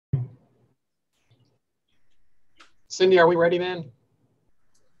Cindy, are we ready, man?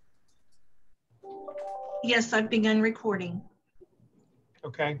 Yes, I've begun recording.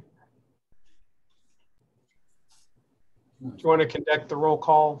 Okay. Do you want to conduct the roll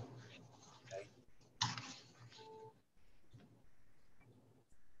call?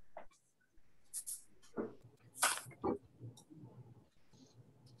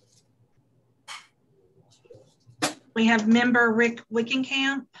 We have member Rick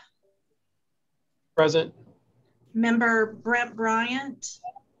Wickenkamp. Present. Member Brent Bryant.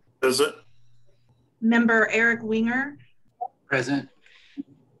 Present. Member Eric Winger. Present.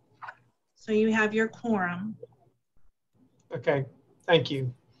 So you have your quorum. Okay, thank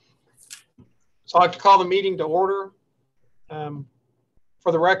you. So I'd like to call the meeting to order. For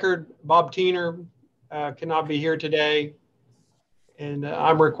the record, Bob Teener cannot be here today. And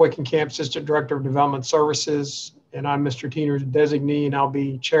I'm Rick Wickenkamp, Assistant Director of Development Services, and I'm Mr. Teener's designee, and I'll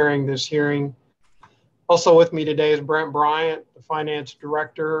be chairing this hearing. Also with me today is Brent Bryant, the Finance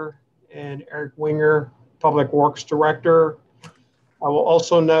Director, and Eric Winger, Public Works Director. I will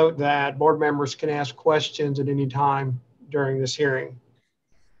also note that board members can ask questions at any time during this hearing.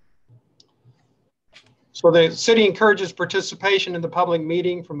 So the city encourages participation in the public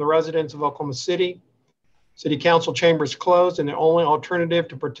meeting from the residents of Oklahoma City. City Council chambers closed, and the only alternative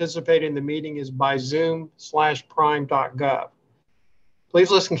to participate in the meeting is by zoom/prime.gov. Please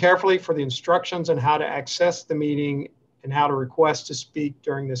listen carefully for the instructions on how to access the meeting and how to request to speak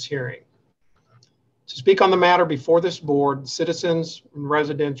during this hearing. To speak on the matter before this board, citizens and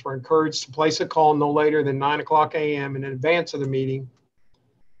residents were encouraged to place a call no later than 9:00 a.m. in advance of the meeting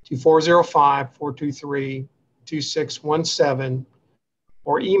to 405-423-2617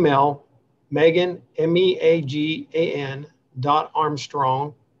 or email Megan, MEAGAN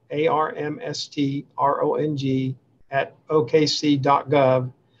 .Armstrong, ARMSTRONG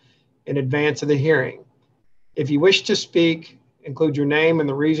 @okc.gov in advance of the hearing. If you wish to speak, include your name and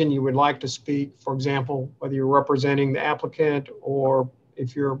the reason you would like to speak. For example, whether you're representing the applicant or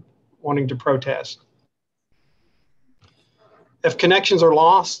if you're wanting to protest. If connections are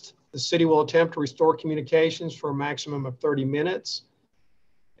lost, the city will attempt to restore communications for a maximum of 30 minutes.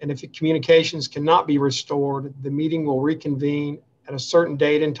 And if the communications cannot be restored, the meeting will reconvene at a certain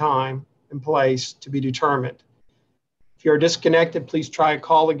date and time and place to be determined. If you are disconnected, please try a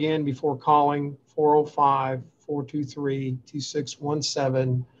call again before calling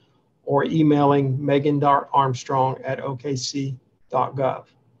 405-423-2617 or emailing megan.armstrong@okc.gov.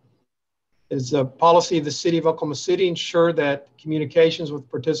 It is the policy of the City of Oklahoma City ensure that communications with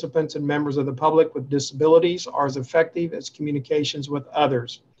participants and members of the public with disabilities are as effective as communications with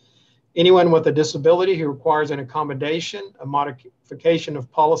others. Anyone with a disability who requires an accommodation, a modification of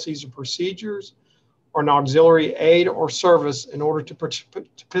policies or procedures, or an auxiliary aid or service in order to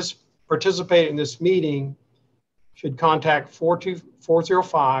participate in this meeting should contact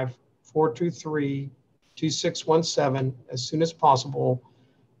 405-423-2617 as soon as possible,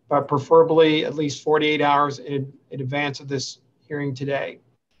 but preferably at least 48 hours in advance of this hearing today.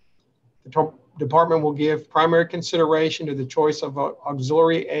 The department will give primary consideration to the choice of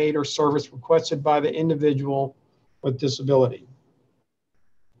auxiliary aid or service requested by the individual with disability.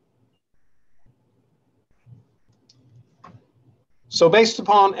 So based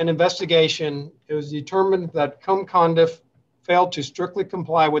upon an investigation, it was determined that ComConduct failed to strictly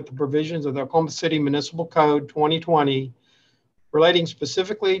comply with the provisions of the Oklahoma City Municipal Code 2020 relating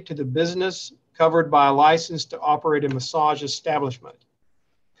specifically to the business covered by a license to operate a massage establishment.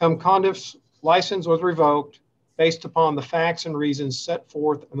 ComConduct's license was revoked based upon the facts and reasons set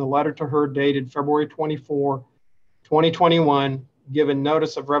forth in the letter to her dated February 24, 2021, given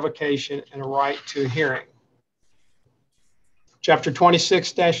notice of revocation and a right to a hearing. Chapter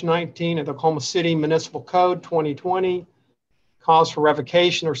 26-19 of the Oklahoma City Municipal Code 2020, cause for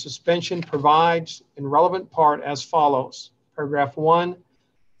revocation or suspension provides in relevant part as follows. Paragraph 1,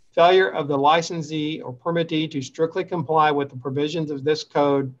 failure of the licensee or permittee to strictly comply with the provisions of this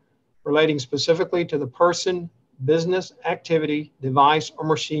code relating specifically to the person, business, activity, device, or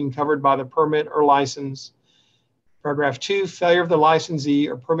machine covered by the permit or license. Paragraph 2, failure of the licensee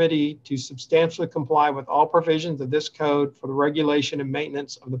or permittee to substantially comply with all provisions of this code for the regulation and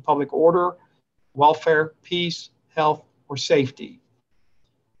maintenance of the public order, welfare, peace, health, or safety.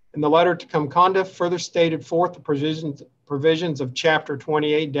 In the letter to ComConduct further stated forth the provisions of Chapter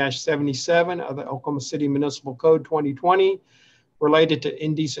 28-77 of the Oklahoma City Municipal Code 2020 related to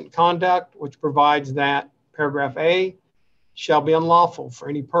indecent conduct, which provides that, paragraph A, shall be unlawful for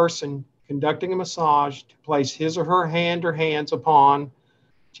any person conducting a massage to place his or her hand or hands upon,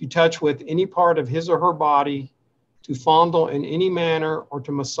 to touch with any part of his or her body, to fondle in any manner or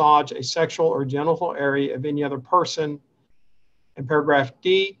to massage a sexual or genital area of any other person. In paragraph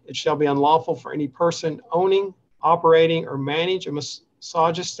D, it shall be unlawful for any person owning, operating, or manage a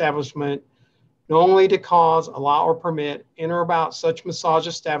massage establishment knowingly to cause, allow, or permit in or about such massage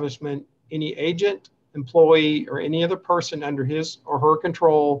establishment any agent, employee, or any other person under his or her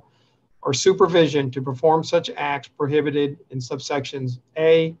control or supervision to perform such acts prohibited in subsections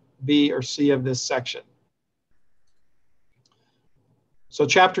A, B, or C of this section. So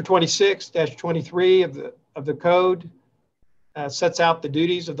chapter 26-23 of the code sets out the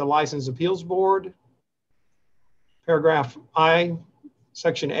duties of the License Appeals Board. Paragraph I,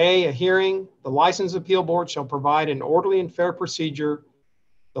 section A, a hearing. The License Appeal Board shall provide an orderly and fair procedure.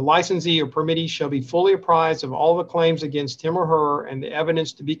 The licensee or permittee shall be fully apprised of all the claims against him or her and the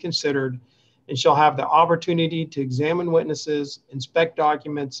evidence to be considered, and shall have the opportunity to examine witnesses, inspect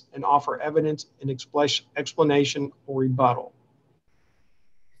documents, and offer evidence in explanation or rebuttal.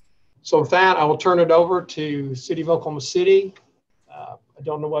 So with that, I will turn it over to City of Oklahoma City. I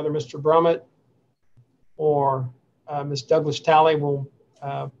don't know whether Mr. Brummett or Ms. Douglas Talley will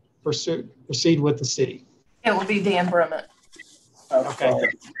proceed with the city. It will be Dan Brummett. Okay,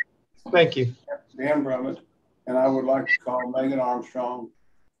 thank you. Dan Brummett, and I would like to call Megan Armstrong.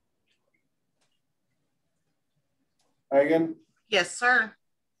 Megan? Yes, sir.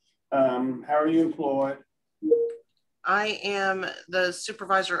 How are you employed? I am the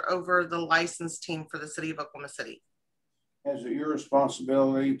supervisor over the license team for the city of Oklahoma City. Is it your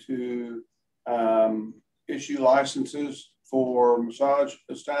responsibility to issue licenses for massage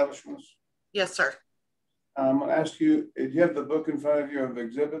establishments? Yes, sir. I'm going to ask you, do you have the book in front of you of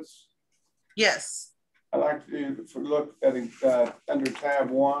exhibits? Yes. I'd like to look at under tab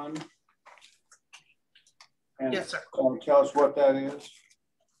 1. And yes, sir. Tell us what that is.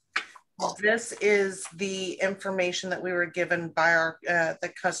 This is the information that we were given by our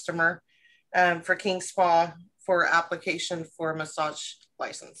the customer for King Spa for application for a massage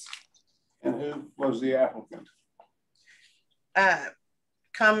license. And who was the applicant?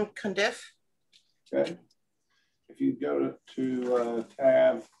 Come Condiff. Okay. If you go to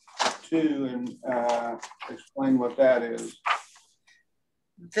tab 2 and explain what that is.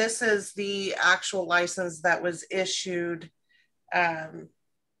 This is the actual license that was issued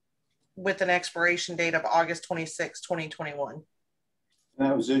with an expiration date of August 26, 2021. And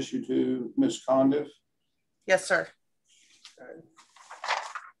that was issued to Ms. Condiff? Yes, sir. Okay.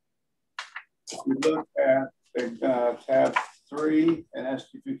 If you look at tab 3 and ask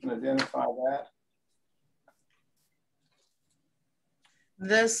if you can identify that.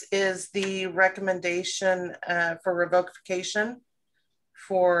 This is the recommendation for revocation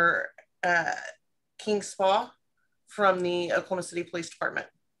for King Spa from the Oklahoma City Police Department.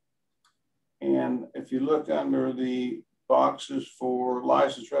 And if you look under the boxes for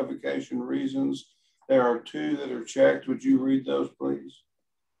license revocation reasons, there are 2 that are checked. Would you read those, please?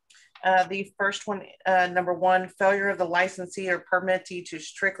 The first one, number 1, failure of the licensee or permittee to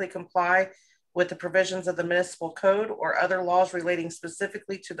strictly comply with the provisions of the municipal code or other laws relating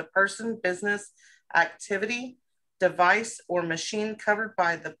specifically to the person, business, activity, device, or machine covered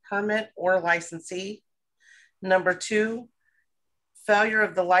by the permit or licensee. Number 2, failure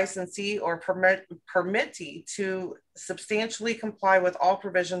of the licensee or permittee to substantially comply with all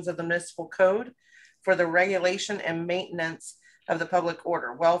provisions of the municipal code for the regulation and maintenance of the public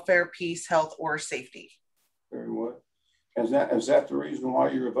order, welfare, peace, health, or safety. Very well. Is that the reason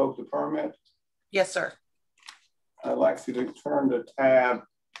why you revoked the permit? Yes, sir. I'd like you to turn to tab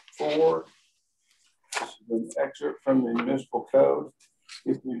 4. This is an excerpt from the municipal code.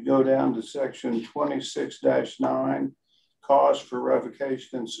 If you go down to section 26-9, cause for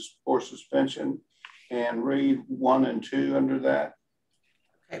revocation or suspension, and read 1 and 2 under that.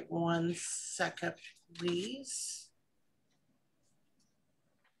 Okay, 1 second, please.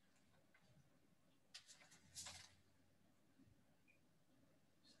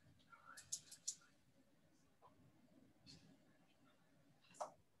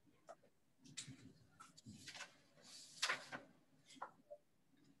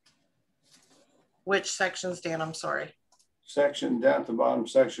 Which sections, Dan? I'm sorry. Section down at the bottom,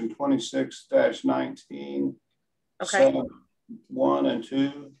 section 26-19. Okay. 1 and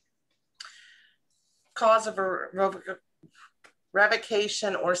 2. Cause of a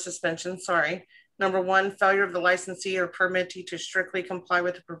revocation or suspension, sorry. Number 1, failure of the licensee or permittee to strictly comply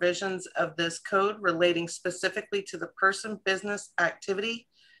with the provisions of this code relating specifically to the person, business, activity,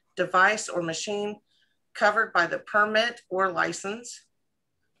 device, or machine covered by the permit or license.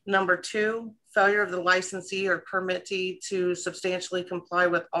 Number 2, failure of the licensee or permittee to substantially comply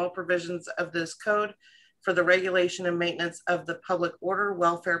with all provisions of this code for the regulation and maintenance of the public order,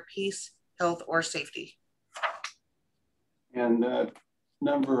 welfare, peace, health, or safety. And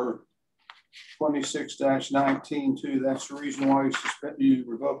number 26-19 too, that's the reason why you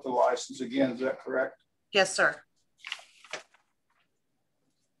revoked the license again, is that correct? Yes, sir.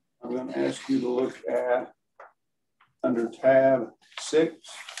 I'm going to ask you to look at under tab 6.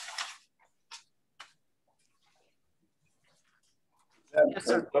 Yes,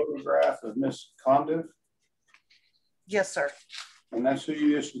 sir. A photograph of Miss Condiv? Yes, sir. And that's who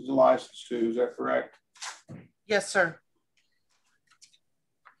you issued the license to, is that correct? Yes, sir.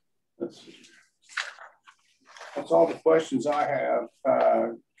 That's all the questions I have.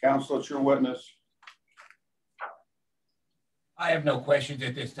 Counsel, it's your witness. I have no questions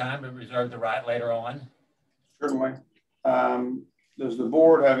at this time, but reserve the right later on. Certainly. Does the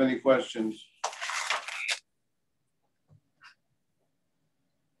board have any questions?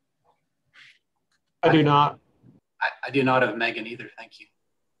 I do not. I do not have Megan either. Thank you.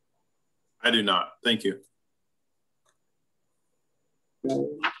 I do not. Thank you.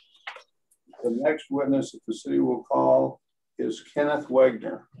 The next witness that the city will call is Kenneth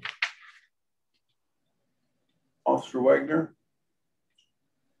Wagner. Officer Wagner,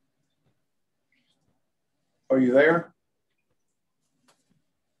 are you there?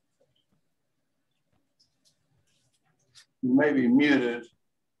 You may be muted.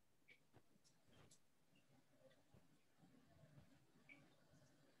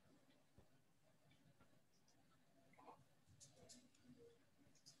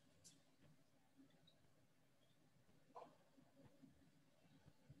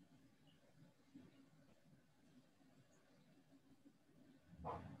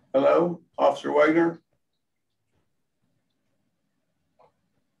 Hello, Officer Wagner.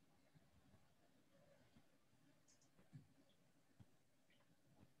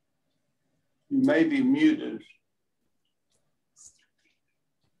 You may be muted.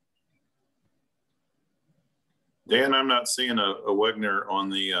 Dan, I'm not seeing a Wagner on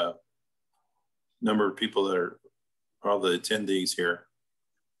the number of people that are all the attendees here.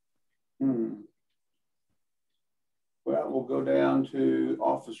 Well, we'll go down to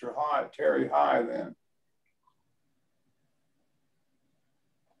Officer Terry High then.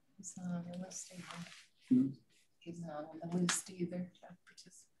 He's not on the list either. He's not on the list either of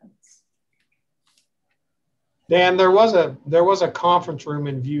participants. Dan, there was a conference room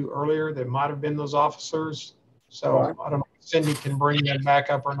in view earlier that might have been those officers. So I don't know if Cindy can bring them back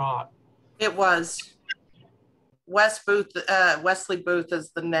up or not. It was. Wesley Booth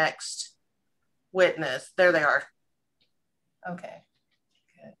is the next witness. There they are. Okay,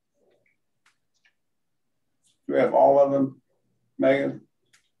 good. Do we have all of them, Megan?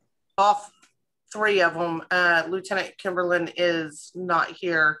 All 3 of them. Lieutenant Kimberlin is not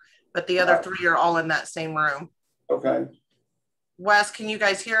here, but the other 3 are all in that same room. Okay. Wes, can you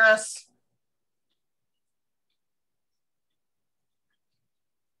guys hear us?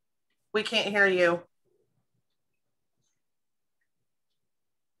 We can't hear you.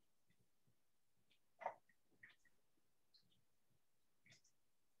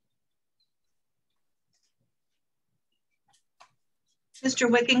 Mr.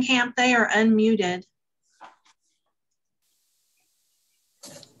 Wickenkamp, they are unmuted.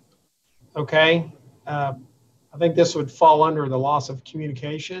 Okay. I think this would fall under the loss of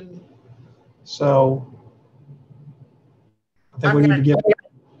communication. So I think we need to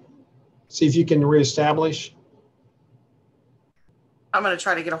see if you can reestablish. I'm going to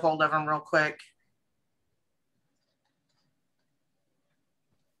try to get a hold of him real quick.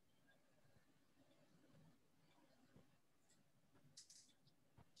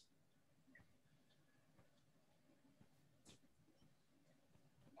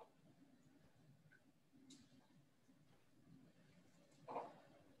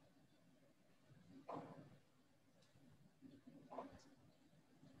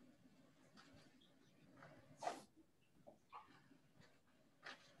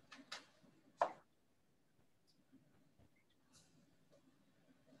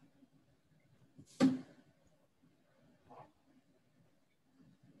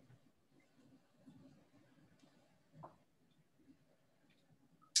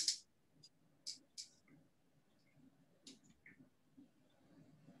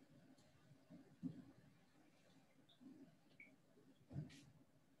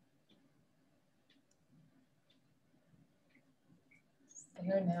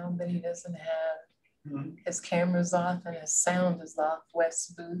 There now, but he doesn't have his cameras off and his sound is off.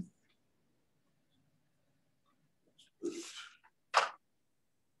 Wes Booth.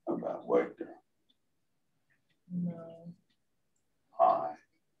 How about Wagner? No. High.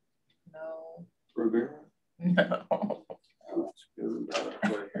 No. Rivera? No. Oh, that's good.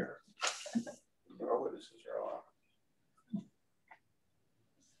 Right here. Our witnesses are on.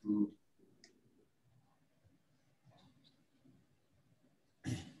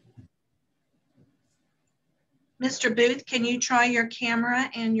 Mr. Booth, can you try your camera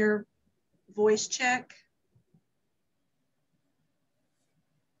and your voice check?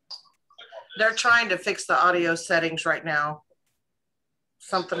 They're trying to fix the audio settings right now.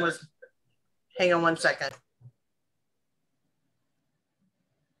 Something was, hang on one second.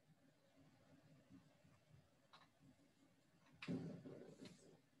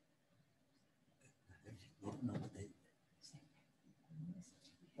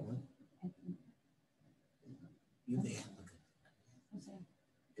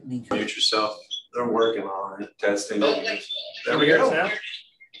 Mute yourself. They're working on it, testing. Oh, there we go. Can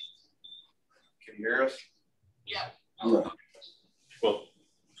you hear us? Yeah. Well,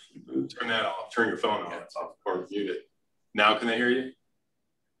 turn that off. Turn your phone off or mute it. Now can they hear you?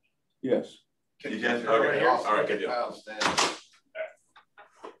 Yes. Can you guys hear me? All right, good deal.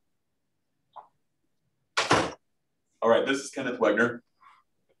 All right, this is Kenneth Wegner.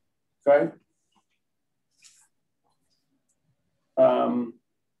 Okay.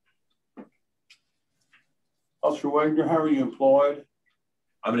 Officer Wagner, how are you employed?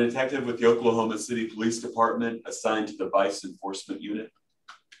 I'm a detective with the Oklahoma City Police Department assigned to the Vice Enforcement Unit.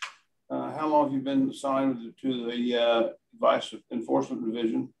 How long have you been assigned to the Vice Enforcement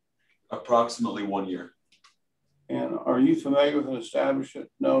Division? Approximately 1 year. And are you familiar with an establishment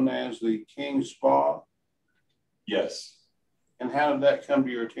known as the King Spa? Yes. And how did that come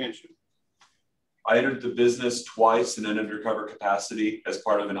to your attention? I entered the business twice in an undercover capacity as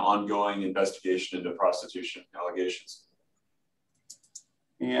part of an ongoing investigation into prostitution allegations.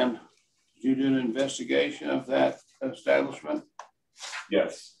 And did you do an investigation of that establishment?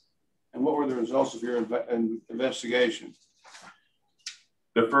 Yes. And what were the results of your investigation?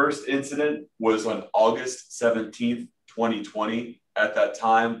 The first incident was on August 17th, 2020. At that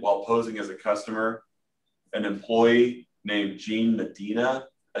time, while posing as a customer, an employee named Gene Medina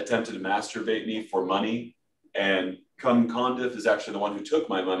attempted to masturbate me for money. And Cum Condiff is actually the one who took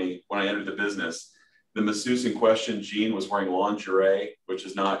my money when I entered the business. The masseuse in question, Gene, was wearing lingerie, which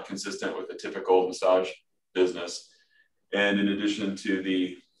is not consistent with the typical massage business. And in addition to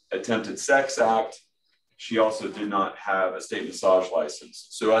the attempted sex act, she also did not have a state massage license.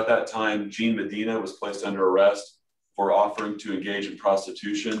 So at that time, Gene Medina was placed under arrest for offering to engage in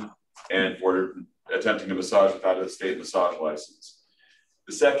prostitution and for attempting to massage without a state massage license.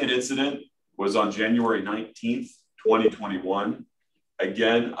 The second incident was on January 19th, 2021.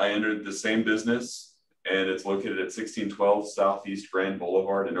 Again, I entered the same business, and it's located at 1612 Southeast Grand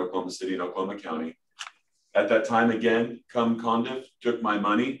Boulevard in Oklahoma City in Oklahoma County. At that time, again, Cum Condiff took my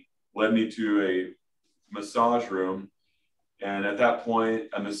money, led me to a massage room, and at that point,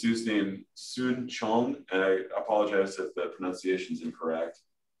 a masseuse named Sun Chong, and I apologize if the pronunciation is incorrect,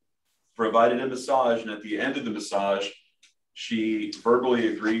 provided a massage, and at the end of the massage, she verbally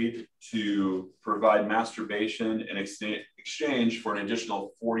agreed to provide masturbation in exchange for an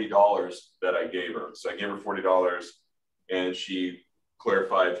additional $40 that I gave her. So I gave her $40, and she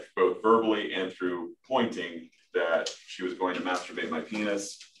clarified both verbally and through pointing that she was going to masturbate my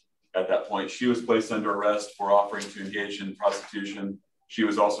penis. At that point, she was placed under arrest for offering to engage in prostitution. She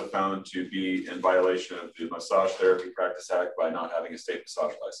was also found to be in violation of the Massage Therapy Practice Act by not having a state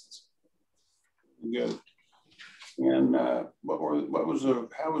massage license. Good. And how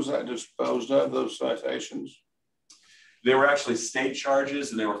was that disposed of, those citations? They were actually state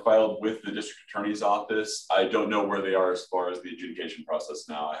charges, and they were filed with the district attorney's office. I don't know where they are as far as the adjudication process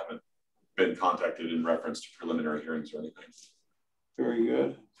now. I haven't been contacted in reference to preliminary hearings or anything. Very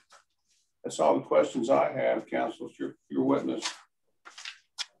good. That's all the questions I have, counsel. It's your witness.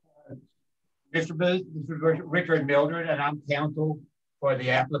 Mr. Booth, this is Richard Mildred, and I'm counsel for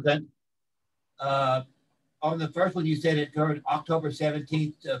the applicant. On the first one, you said it occurred October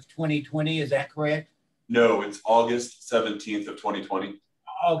 17th of 2020. Is that correct? No, it's August 17th of 2020.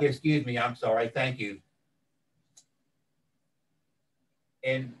 August, excuse me. I'm sorry. Thank you.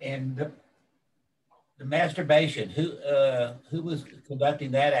 And the masturbation, who was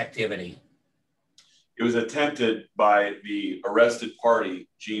conducting that activity? It was attempted by the arrested party,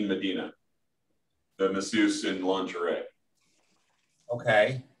 Gene Medina, the masseuse in lingerie.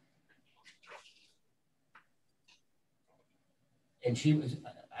 Okay. And she was,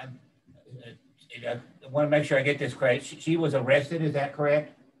 I want to make sure I get this correct. She was arrested, is that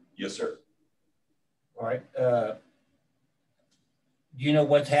correct? Yes, sir. All right. Do you know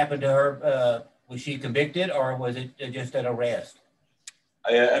what's happened to her? Was she convicted, or was it just an arrest?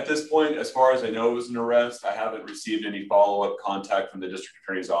 At this point, as far as I know, it was an arrest. I haven't received any follow-up contact from the district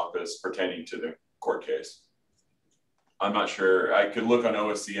attorney's office pertaining to the court case. I'm not sure. I could look on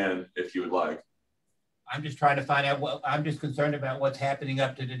OSCN if you would like. I'm just trying to find out I'm just concerned about what's happening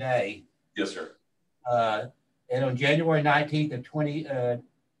up to today. Yes, sir. And on January 19th of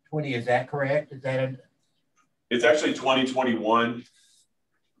 2020, is that correct? Is that It's actually 2021.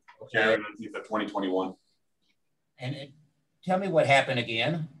 Okay. January 19th of 2021. And tell me what happened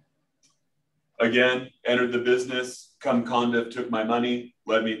again. Again, entered the business, come conduct, took my money,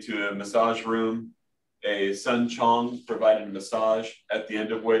 led me to a massage room. A Sun Chong provided a massage, at the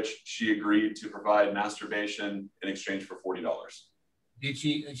end of which she agreed to provide masturbation in exchange for $40. Did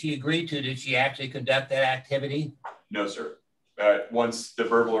she agree to, did she actually conduct that activity? No, sir. Once the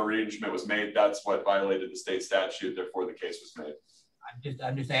verbal arrangement was made, that's what violated the state statute. Therefore, the case was made.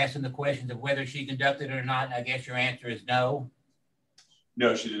 I'm just asking the questions of whether she conducted it or not. And I guess your answer is no.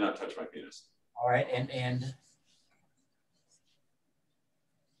 No, she did not touch my penis. All right,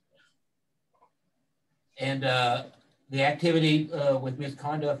 and the activity with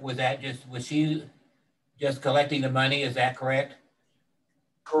misconduct, was she just collecting the money? Is that correct?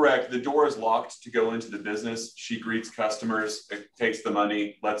 Correct. The door is locked to go into the business. She greets customers, takes the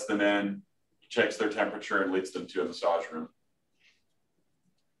money, lets them in, checks their temperature, and leads them to a massage room.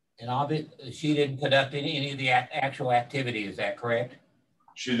 And she didn't conduct any of the actual activity. Is that correct?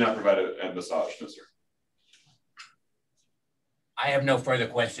 She did not provide a massage, no, sir. I have no further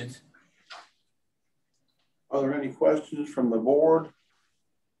questions. Are there any questions from the board?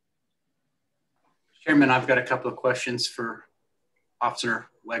 Chairman, I've got a couple of questions for Officer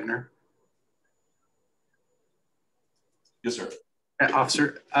Wegner. Yes, sir.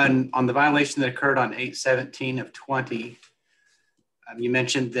 Officer, on the violation that occurred on 8/17 of 20, you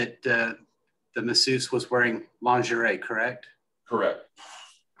mentioned that the masseuse was wearing lingerie, correct? Correct.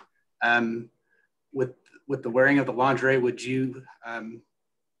 With the wearing of the lingerie, would you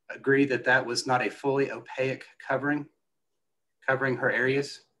agree that that was not a fully opaque covering her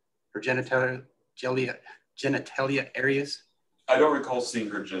areas, her genitalia areas? I don't recall seeing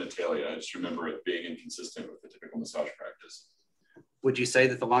her genitalia. I just remember it being inconsistent with the typical massage practice. Would you say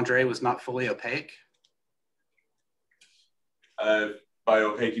that the lingerie was not fully opaque? By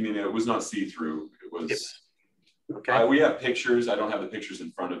opaque, you mean it was not see-through. It was. Yep. Okay. We have pictures. I don't have the pictures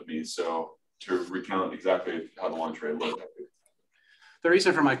in front of me, so to recount exactly how the lingerie looked. The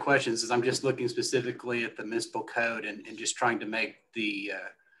reason for my questions is I'm just looking specifically at the municipal code and just trying to make the,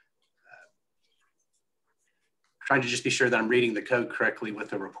 trying to just be sure that I'm reading the code correctly with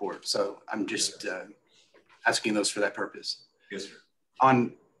the report. So I'm just asking those for that purpose. Yes, sir.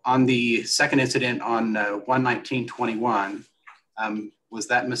 On the second incident on 1/19/21, was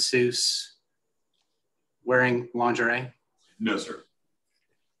that masseuse wearing lingerie? No, sir.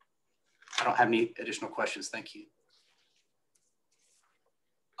 I don't have any additional questions. Thank you.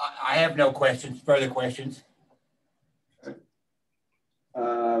 I have no questions, further questions. Okay.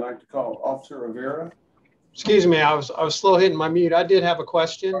 I'd like to call Officer Rivera. Excuse me, I was slow hitting my mute. I did have a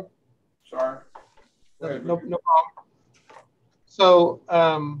question. Sorry. No problem. So,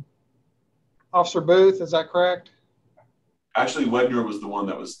 Officer Booth, is that correct? Actually, Wegner was the one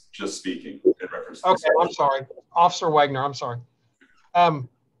that was just speaking in reference to Okay, I'm sorry. Officer Wegner, I'm sorry.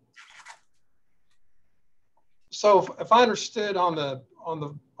 So if I understood on the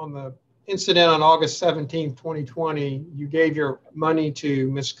incident on August 17th, 2020, you gave your money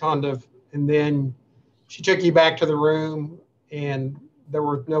to Ms. Condiff and then she took you back to the room and there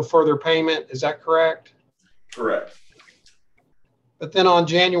was no further payment. Is that correct? Correct. But then on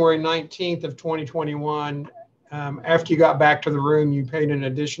January 19th of 2021, after you got back to the room, you paid an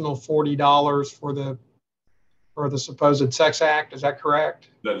additional $40 for the supposed sex act. Is that correct?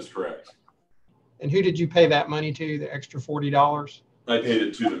 That is correct. And who did you pay that money to, the extra $40? I paid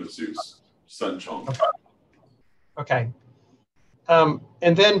it to the masseuse, Sun Chong. Okay.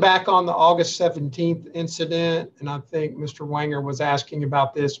 And then back on the August 17th incident, and I think Mr. Wenger was asking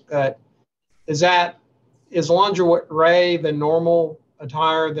about this, but is lingerie the normal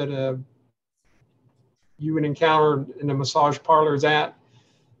attire that you would encounter in a massage parlor? Is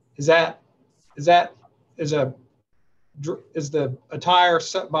the attire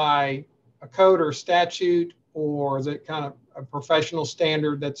set by a code or statute, or is it kind of a professional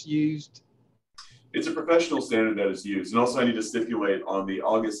standard that's used? It's a professional standard that is used. And also I need to stipulate on the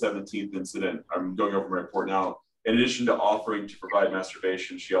August 17th incident, I'm going over my report now, in addition to offering to provide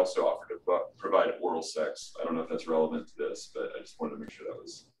masturbation, she also offered to provide oral sex. I don't know if that's relevant to this, but I just wanted to make sure that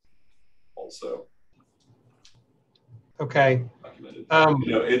was also okay. documented.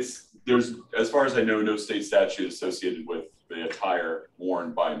 There's, as far as I know, no state statute associated with the attire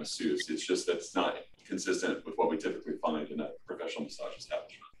worn by masseuse. It's just that's not consistent with what we typically find in a professional massage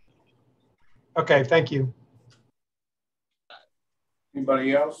establishment. Okay, thank you.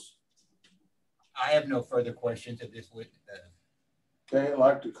 Anybody else? I have no further questions at this point. Okay, I'd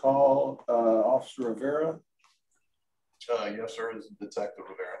like to call Officer Rivera. Yes, sir. This is Detective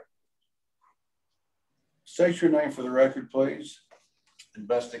Rivera. State your name for the record, please.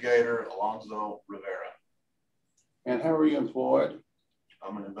 Investigator Alonzo Rivera. And how are you employed?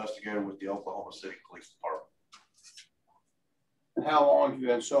 I'm an investigator with the Oklahoma City Police Department. And how long have you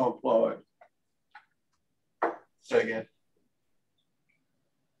been so employed? Say again.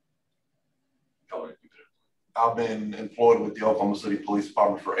 I've been employed with the Oklahoma City Police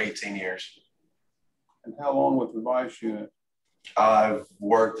Department for 18 years. And how long with the Vice Unit? I've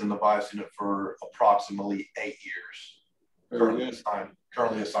worked in the Vice Unit for approximately 8 years.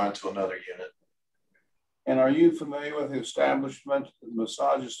 Currently assigned to another unit. And are you familiar with the establishment, the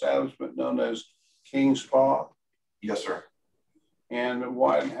massage establishment known as King Spa? Yes, sir. And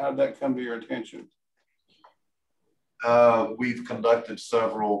how did that come to your attention? We've conducted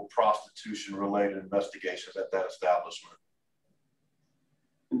several prostitution-related investigations at that establishment.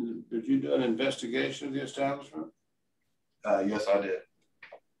 And did you do an investigation of the establishment? Yes, I did.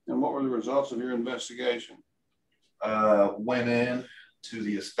 And what were the results of your investigation? Went in to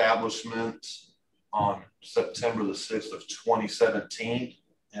the establishment on September the 6th of 2017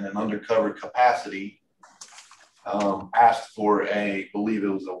 in an undercover capacity. Asked for I believe it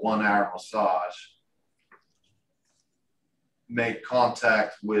was a 1-hour massage. Made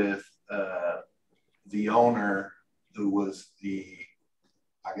contact with the owner, who was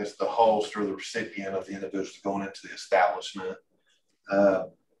I guess the host or the recipient of the individuals going into the establishment.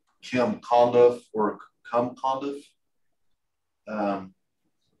 Kim Condiff.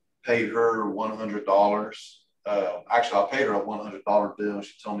 Paid her $100. Actually, I paid her a $100 bill.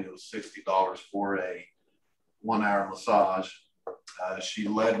 She told me it was $60 for a 1-hour massage. She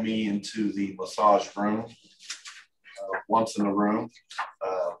led me into the massage room. Once in the room,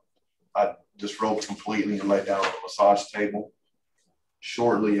 I disrobed completely and lay down on the massage table.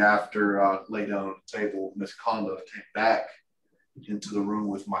 Shortly after I lay down on the table, Miss Condiff came back into the room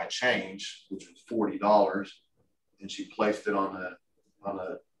with my change, which was $40, and she placed it on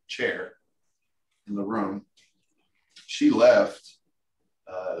a chair in the room. She left.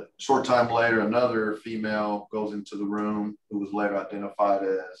 Short time later, another female goes into the room who was later identified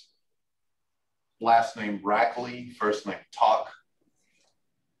as last name Brackley, first name Talk.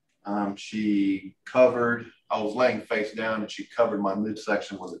 She covered, I was laying face down and she covered my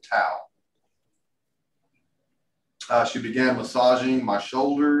midsection with a towel. She began massaging my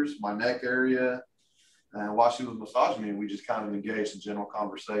shoulders, my neck area. And while she was massaging me, we just kind of engaged in general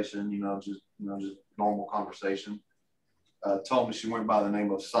conversation, just normal conversation. Told me she went by the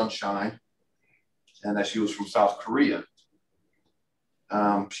name of Sunshine and that she was from South Korea.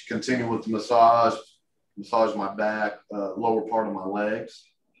 She continued with the massaged my back, lower part of my legs.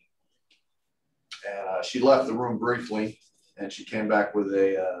 And she left the room briefly and she came back with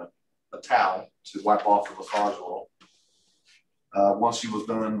a towel to wipe off the massage oil. Once she was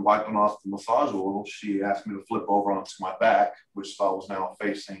done wiping off the massage oil, she asked me to flip over onto my back, which I was now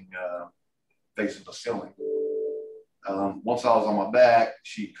facing the ceiling. Once I was on my back,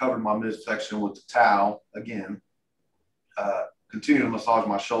 she covered my midsection with the towel again, continued to massage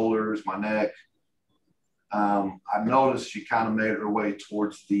my shoulders, my neck. I noticed she kind of made her way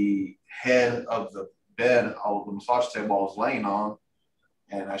towards the head of the bed, of the massage table I was laying on.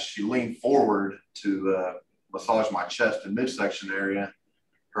 And as she leaned forward to massage my chest and midsection area,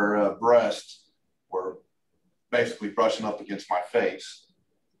 her breasts were basically brushing up against my face.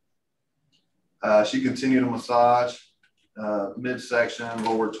 She continued to massage midsection,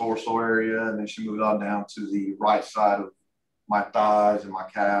 lower torso area, and then she moved on down to the right side of my thighs and my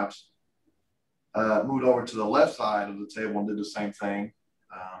calves. Moved over to the left side of the table and did the same thing.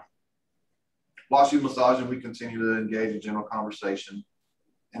 While she was massaging, we continued to engage in general conversation.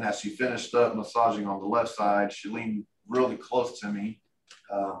 And as she finished up massaging on the left side, she leaned really close to me,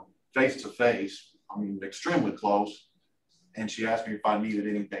 face to face, extremely close. And she asked me if I needed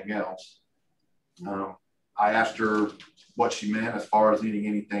anything else. I asked her what she meant as far as needing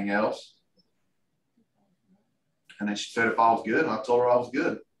anything else. And then she said if I was good, and I told her I was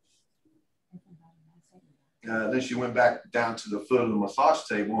good. Then she went back down to the foot of the massage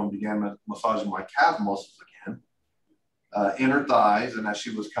table and began massaging my calf muscles again, inner thighs. And as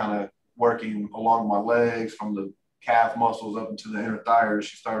she was kind of working along my legs from the calf muscles up into the inner thighs,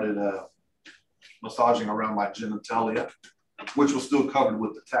 she started massaging around my genitalia, which was still covered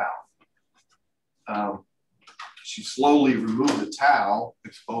with the towel. She slowly removed the towel,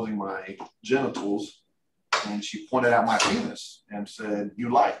 exposing my genitals, and she pointed at my penis and said, "You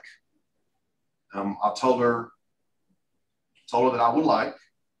like?" I told her that I would like.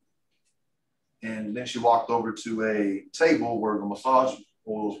 And then she walked over to a table where the massage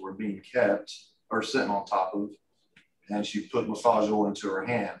oils were being kept or sitting on top of, and she put massage oil into her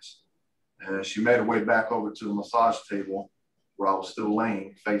hands. And she made her way back over to the massage table where I was still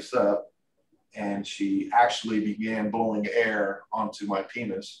laying face up. And she actually began blowing air onto my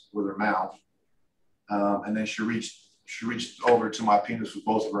penis with her mouth. And then she reached over to my penis with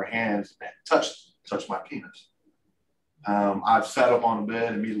both of her hands and touched my penis. I sat up on the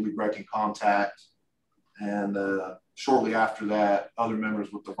bed, immediately breaking contact. And shortly after that, other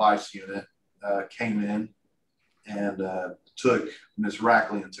members with the vice unit came in and took Ms.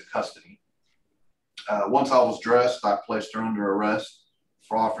 Rackley into custody. Once I was dressed, I placed her under arrest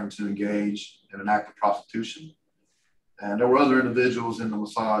for offering to engage in an act of prostitution. And there were other individuals in the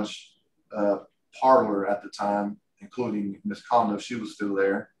massage parlor at the time, including Ms. Kondo, if she was still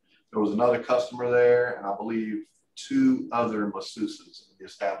there. There was another customer there, and I believe 2 other masseuses in the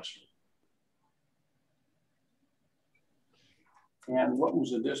establishment. And what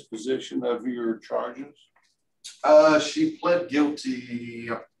was the disposition of your charges? She pled guilty,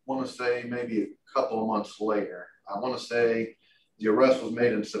 I want to say maybe a couple of months later. I want to say the arrest was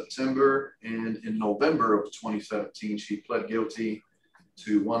made in September, and in November of 2017, she pled guilty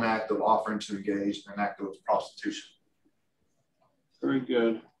to 1 act of offering to engage in an act of prostitution. Very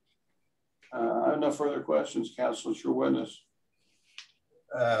good. I have no further questions. Counsel, it's your witness.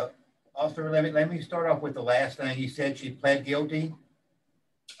 Officer, let me start off with the last thing. You said she pled guilty?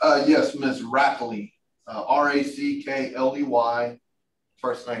 Yes, Ms. Rackley, Rackley,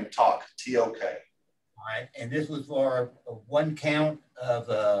 first name Tok, T-O-K. All right, and this was for 1 count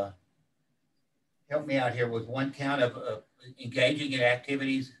of, help me out here, was 1 count of engaging in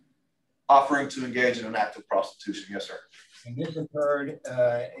activities? Offering to engage in an act of prostitution, yes, sir. And this occurred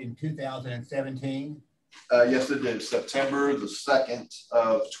in 2017? Yes, it did. September the 2nd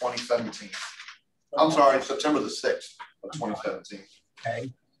of 2017. I'm sorry, September the 6th of 2017.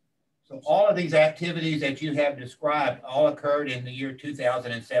 Okay. So all of these activities that you have described all occurred in the year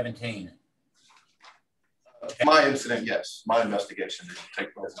 2017? My incident, yes. My investigation did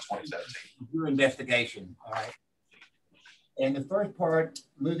take place in 2017. Your investigation, all right. And the first part,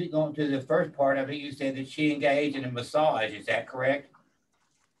 moving on to the first part of it, you said that she engaged in a massage. Is that correct?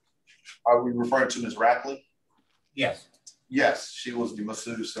 Are we referring to Ms. Rackley? Yes. Yes, she was the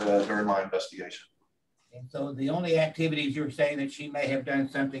masseuse during my investigation. And so the only activities you're saying that she may have done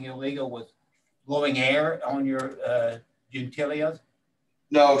something illegal was blowing air on your genitalia?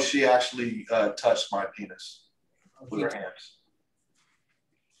 No, she actually touched my penis with her hands.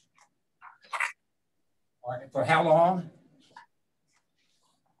 All right. For how long?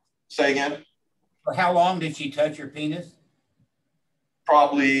 Say again? For how long did she touch your penis?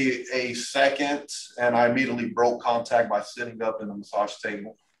 Probably a second, and I immediately broke contact by sitting up in the massage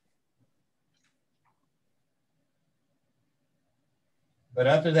table. But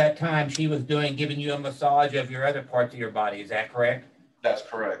up to that time, she was giving you a massage of your other parts of your body. Is that correct? That's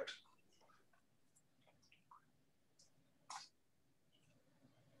correct.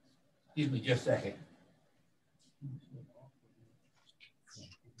 Excuse me just a second.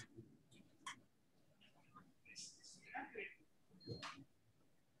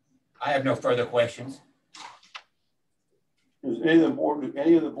 I have no further questions. Does any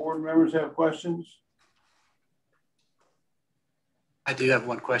of the board members have questions? I do have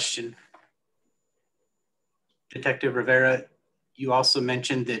one question. Detective Rivera, you also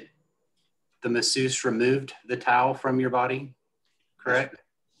mentioned that the masseuse removed the towel from your body, correct?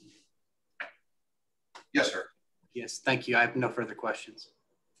 Yes, sir. Yes, thank you. I have no further questions.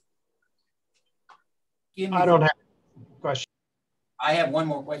 I don't have a question. I have one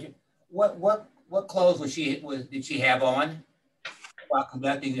more question. What clothes did she have on while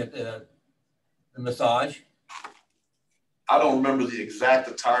conducting the massage? I don't remember the exact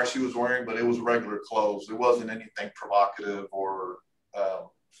attire she was wearing, but it was regular clothes. It wasn't anything provocative or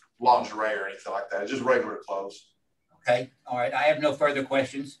lingerie or anything like that. It's just regular clothes. Okay. All right. I have no further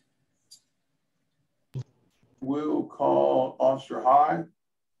questions. We'll call Officer High.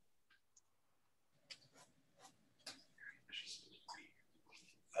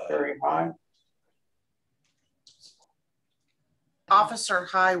 Very High. Officer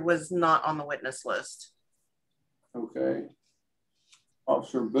High was not on the witness list. Okay.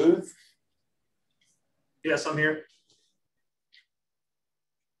 Officer Booth. Yes, I'm here.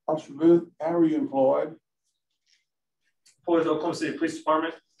 Officer Booth, how are you employed? Employed with Oklahoma City Police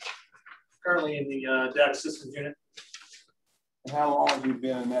Department. currently in the data systems unit. And how long have you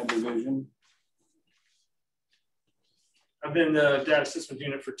been in that division? I've been in the data systems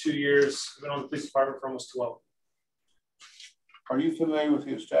unit for 2 years. I've been on the police department for almost 12. Are you familiar with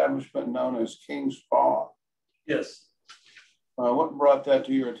the establishment known as King's Spa? Yes. What brought that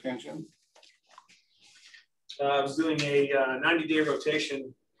to your attention? I was doing a 90-day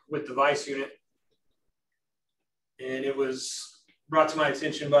rotation with the Vice unit, and it was brought to my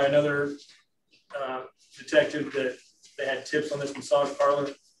attention by another detective that they had tips on this massage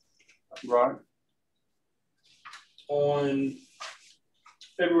parlor. Right. On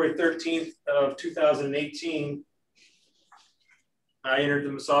February 13th of 2018, I entered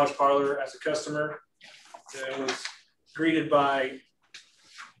the massage parlor as a customer and was greeted by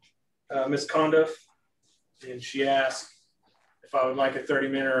Miss Conduff, and she asked if I would like a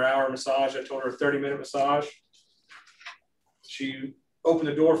 30-minute or hour massage. I told her a 30-minute massage. She opened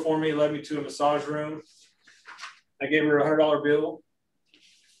the door for me, led me to a massage room. I gave her a $100 bill,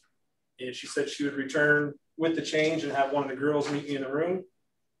 and she said she would return with the change and have one of the girls meet me in the room.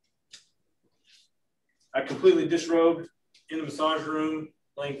 I completely disrobed in the massage room,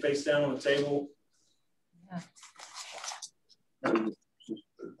 laying face down on the table.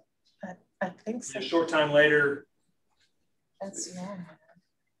 I think so. And a short time later, That's normal.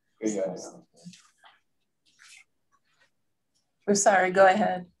 Yeah. We're sorry, go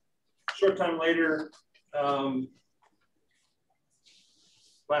ahead. short time later,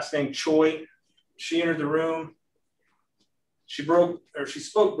 last name Choi, she entered the room. She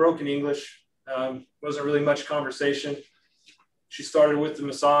spoke broken English. Wasn't really much conversation. She started with the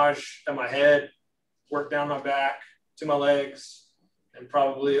massage at my head, worked down my back to my legs, and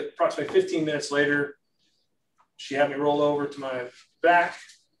approximately 15 minutes later, she had me roll over to my back.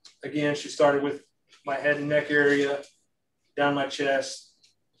 Again, she started with my head and neck area, down my chest,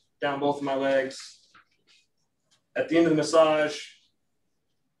 down both of my legs. At the end of the massage,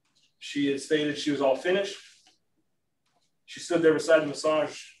 she had stated she was all finished. She stood there beside the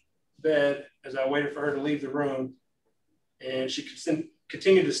massage bed as I waited for her to leave the room. And she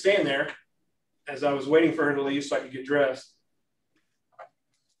continued to stand there as I was waiting for her to leave so I could get dressed.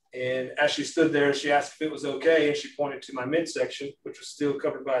 And as she stood there, she asked if it was okay. And she pointed to my midsection, which was still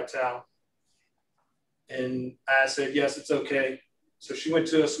covered by a towel. And I said, yes, it's okay. So she went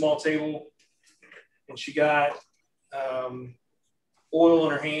to a small table and she got oil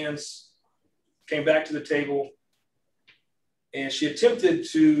on her hands, came back to the table, and she attempted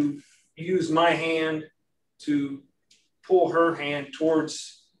to use my hand to pull her hand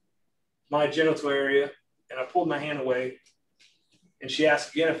towards my genital area. And I pulled my hand away. And she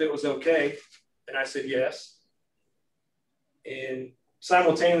asked again if it was okay. And I said, yes. And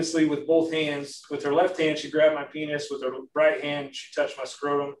simultaneously with both hands, with her left hand, she grabbed my penis. With her right hand, she touched my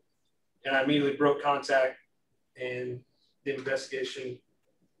scrotum. And I immediately broke contact. And the investigation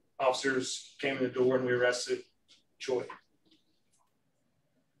officers came in the door and we arrested Choi.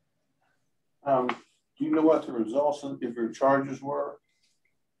 Do you know what the results of your charges were?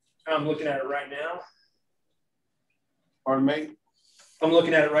 I'm looking at it right now. Pardon me? I'm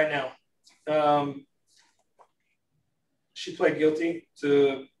looking at it right now. She pled guilty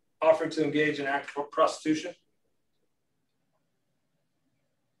to offering to engage in act of prostitution.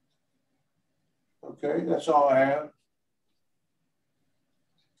 Okay, that's all I have.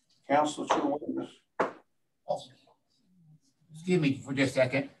 Counsel, it's your witness. Excuse me for just a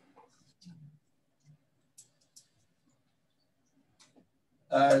second.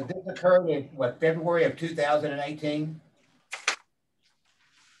 This occurred in February of 2018?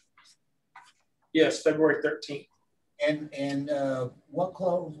 Yes, February 13th. And what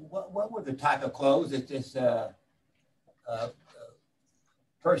clothes? What were the type of clothes that this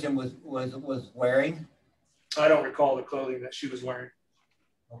person was wearing? I don't recall the clothing that she was wearing.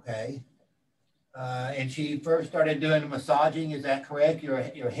 Okay. And she first started doing massaging. Is that correct?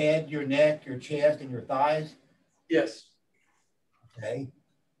 Your head, your neck, your chest, and your thighs. Yes. Okay.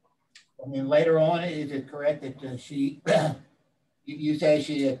 I mean, later on, is it correct that she? You say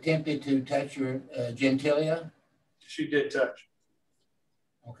she attempted to touch your genitalia? She did touch.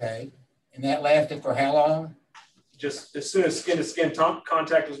 Okay. And that lasted for how long? Just as soon as skin-to-skin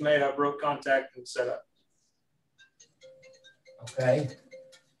contact was made, I broke contact and set up. Okay.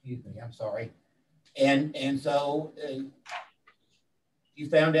 Excuse me, I'm sorry. And so you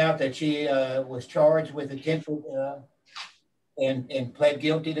found out that she was charged with attempted and pled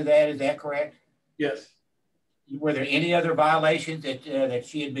guilty to that, is that correct? Yes. Were there any other violations that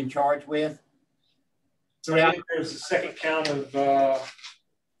she had been charged with? So I think there's a second count of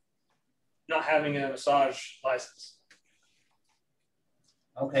not having a massage license.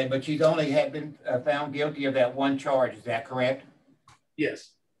 Okay, but she's only had been found guilty of that one charge. Is that correct?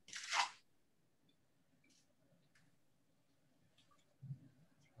 Yes.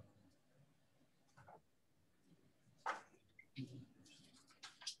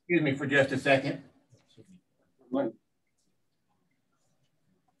 Excuse me for just a second.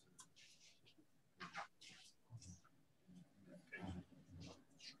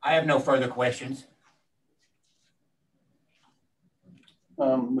 I have no further questions.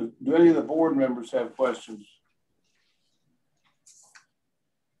 Do any of the board members have questions?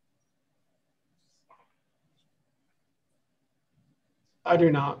 I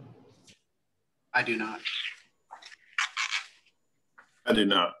do not. I do not. I do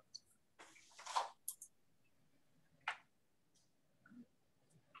not.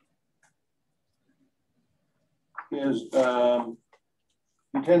 Is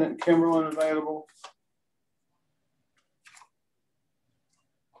Lieutenant Kimberlin available?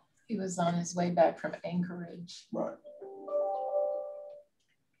 He was on his way back from Anchorage. Right.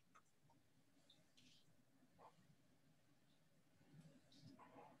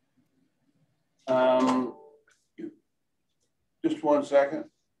 Just 1 second.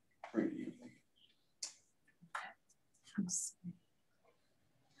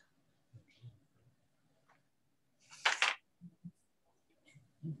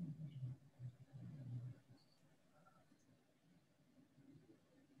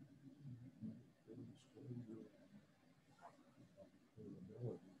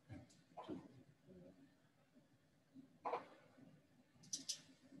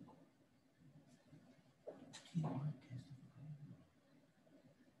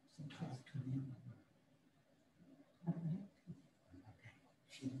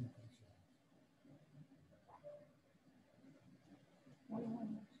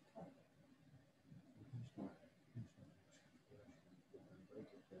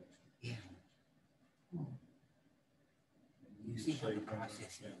 You see how the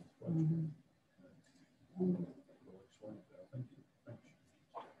process is.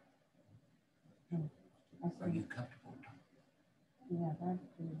 Are you comfortable? Yeah, that's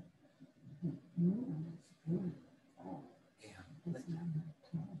good.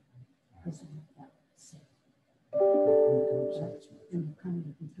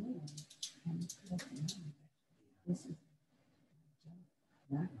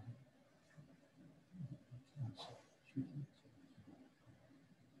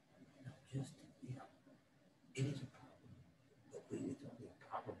 Just, you know, it is a problem, but it's only a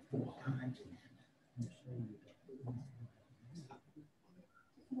problem 4 times in that.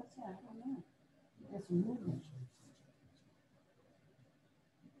 What's that? I don't know. That's moving.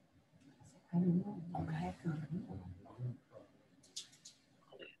 I don't know. Okay.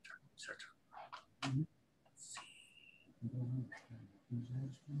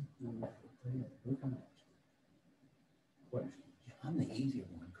 I'm the easier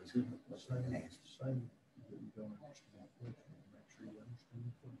one because who was going to ask?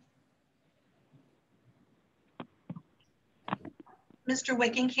 Mr.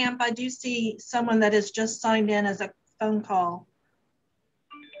 Wickenkamp, I do see someone that has just signed in as a phone call.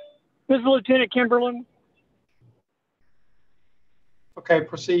 This is Lieutenant Kimberlin. Okay,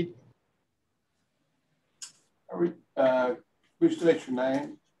 proceed. Please state your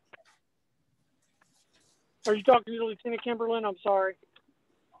name. Are you talking to Lieutenant Kimberlin? I'm sorry.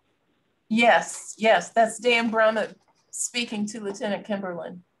 Yes, that's Dan Brummett speaking to Lieutenant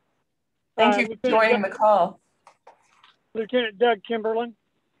Kimberlin. Thank you for joining the call. Lieutenant Doug Kimberlin.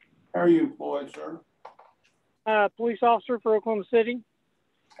 How are you employed, sir? Police officer for Oklahoma City.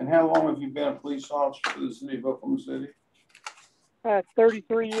 And how long have you been a police officer for the city of Oklahoma City?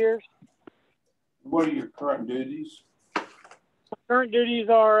 33 years. What are your current duties? My current duties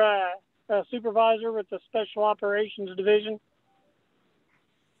are a supervisor with the Special Operations Division.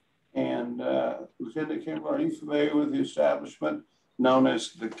 And Lieutenant Kimberlin, are you familiar with the establishment known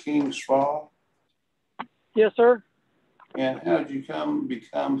as the King's Spa? Yes, sir. And how did you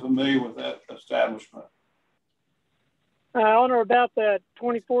become familiar with that establishment? On or about the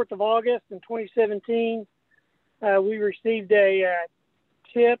 24th of August in 2017, we received a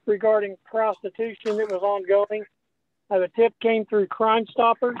tip regarding prostitution that was ongoing. The tip came through Crime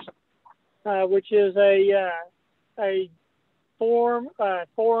Stoppers, which is a forum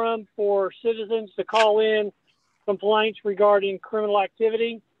for citizens to call in complaints regarding criminal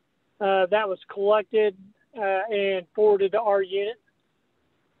activity. That was collected and forwarded to our unit.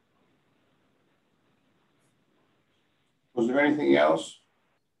 Was there anything else?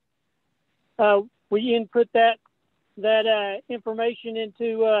 We input that information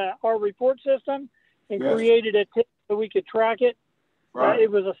into our report system and created a tip so we could track it. Right.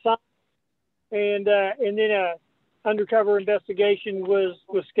 It was assigned, and then a undercover investigation was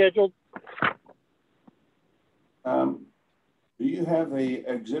scheduled. Do you have the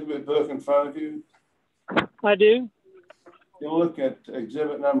exhibit book in front of you? I do. You look at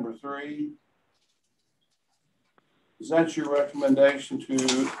exhibit number 3. Is that your recommendation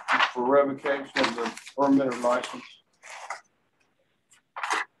for revocation of the permit or license?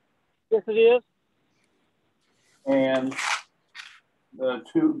 Yes, it is. And the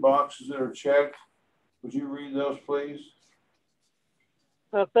 2 boxes that are checked, would you read those, please?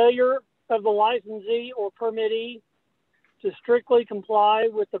 Failure of the licensee or permittee to strictly comply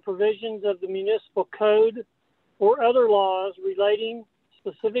with the provisions of the municipal code or other laws relating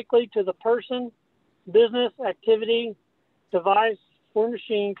specifically to the person, business, activity, device, or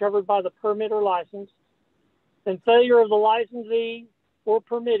machine covered by the permit or license, and failure of the licensee or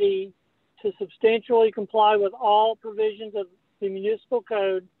permittee to substantially comply with all provisions of the municipal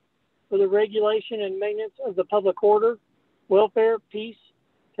code for the regulation and maintenance of the public order, welfare, peace,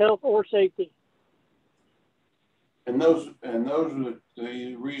 health, or safety. And those are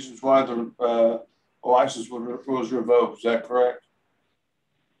the reasons why the license was revoked. Is that correct?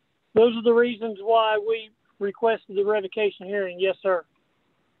 Those are the reasons why we requested the revocation hearing. Yes, sir.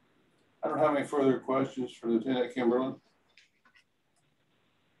 I don't have any further questions for Lieutenant Kimberlin.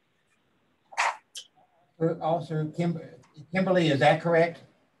 Officer Kimberly, is that correct?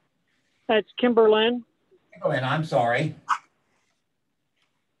 That's Kimberlin. Kimberlin, I'm sorry.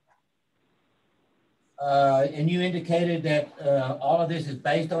 And you indicated that all of this is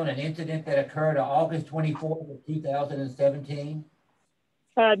based on an incident that occurred on August 24th of 2017?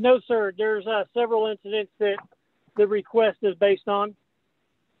 No, sir. There's several incidents that the request is based on.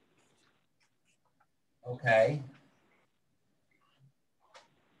 Okay.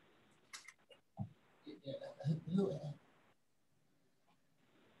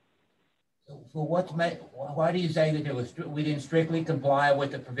 So why do you say that we didn't strictly comply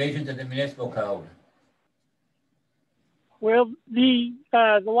with the provisions of the municipal code? Well, the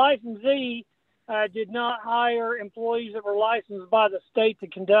licensee did not hire employees that were licensed by the state to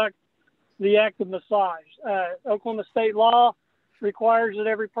conduct the act of massage. Oklahoma state law requires that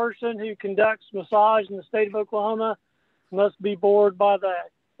every person who conducts massage in the state of Oklahoma must be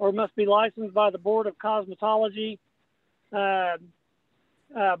must be licensed by the Board of Cosmetology,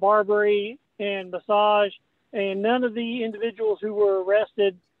 Barbery, and Massage. And none of the individuals who were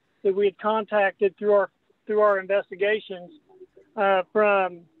arrested that we had contacted through our investigations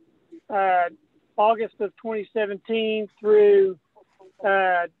from August of 2017 through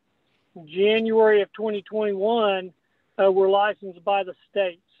January of 2021 were licensed by the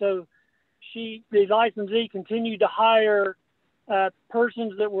state. So the licensee continued to hire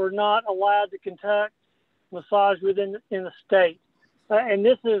persons that were not allowed to conduct massage in the state. And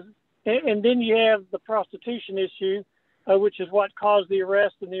then you have the prostitution issue, which is what caused the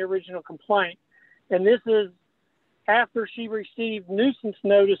arrest in the original complaint. And this is after she received nuisance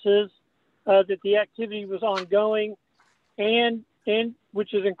notices that the activity was ongoing, and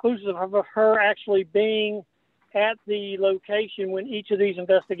which is inclusive of her actually being at the location when each of these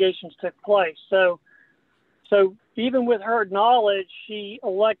investigations took place. So even with her knowledge, she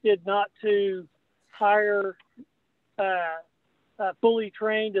elected not to hire fully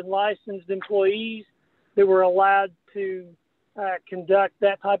trained and licensed employees that were allowed to conduct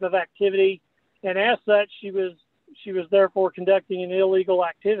that type of activity. And as such, she was therefore conducting an illegal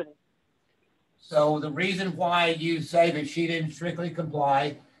activity. So the reason why you say that she didn't strictly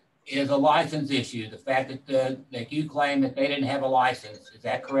comply is a license issue, the fact that you claim that they didn't have a license. Is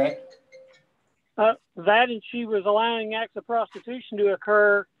that correct? That, and she was allowing acts of prostitution to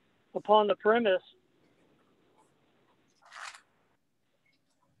occur upon the premise.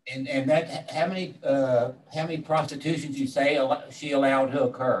 And that how many prostitutions you say she allowed to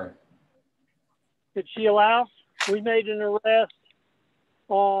occur? Did she allow? We made an arrest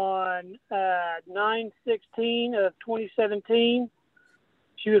on 9/16 of 2017.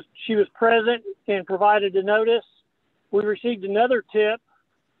 She was present and provided a notice. We received another tip,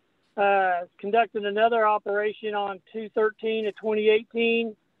 conducted another operation on 2/13 of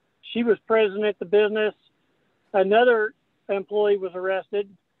 2018. She was present at the business. Another employee was arrested.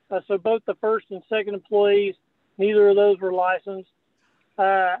 So both the first and second employees, neither of those were licensed.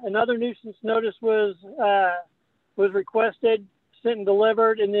 Another nuisance notice was requested, sent and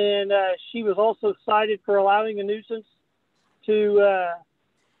delivered, and then she was also cited for allowing a nuisance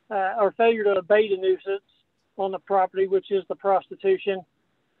or failure to abate a nuisance on the property, which is the prostitution.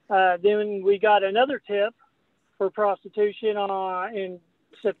 Then we got another tip for prostitution in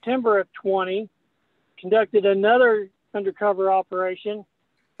September of 20, conducted another undercover operation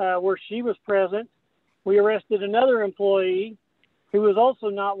where she was present. We arrested another employee who was also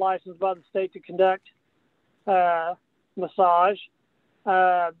not licensed by the state to conduct massage.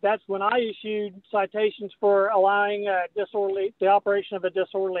 That's when I issued citations for allowing the operation of a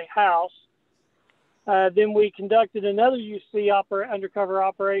disorderly house. Then we conducted another UC undercover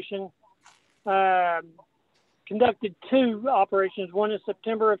operation, conducted two operations, one in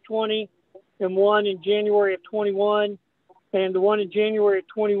September of 20 and one in January of 21. And the one in January of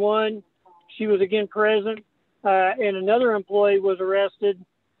 21, she was again present, and another employee was arrested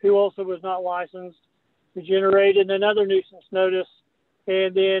who also was not licensed. We generated another nuisance notice,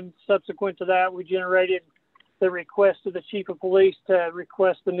 and then subsequent to that, we generated the request to the chief of police to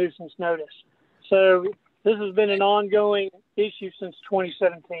request the nuisance notice. So this has been an ongoing issue since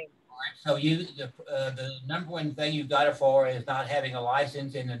 2017. All right, so the number one thing you got her for is not having a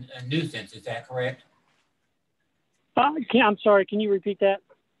license and a nuisance, is that correct? I'm sorry, can you repeat that?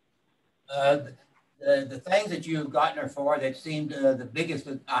 The things that you've gotten her for that seemed the biggest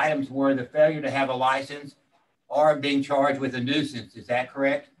items were the failure to have a license or being charged with a nuisance. Is that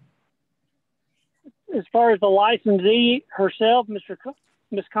correct? As far as the licensee herself, Ms.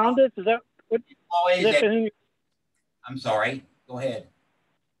 Condit, is that what? I'm sorry, go ahead.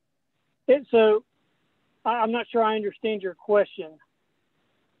 So I'm not sure I understand your question.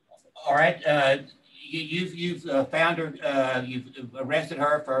 All right, you've found her, you've arrested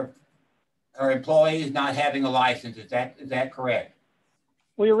her for her employees not having a license. Is that correct?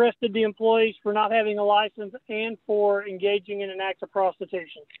 We arrested the employees for not having a license and for engaging in an act of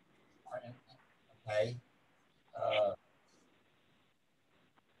prostitution. All right. Okay.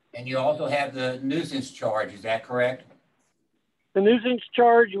 And you also have the nuisance charge. Is that correct? The nuisance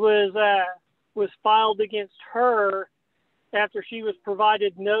charge was filed against her after she was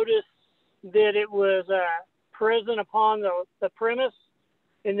provided notice that it was present upon the premise,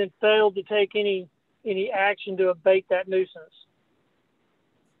 and then failed to take any action to abate that nuisance.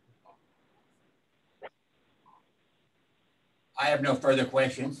 I have no further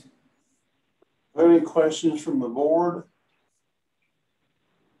questions. Any questions from the board?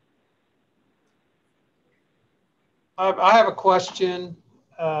 I have a question,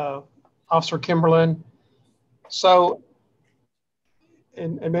 Officer Kimberlin. So,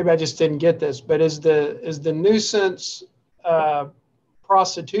 and maybe I just didn't get this, but is the nuisance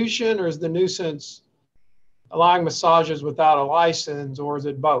prostitution, or is the nuisance allowing massages without a license, or is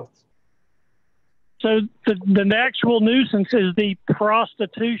it both? So the actual nuisance is the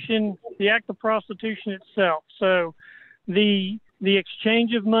prostitution, the act of prostitution itself. So the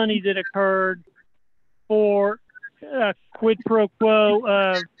exchange of money that occurred for a quid pro quo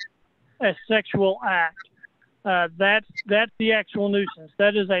of a sexual act, that's the actual nuisance.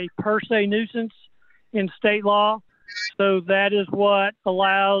 That is a per se nuisance in state law. So that is what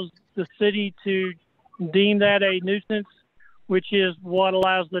allows the city to deem that a nuisance, which is what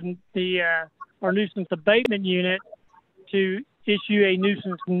allows our nuisance abatement unit to issue a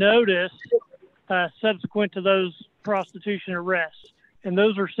nuisance notice subsequent to those prostitution arrests. And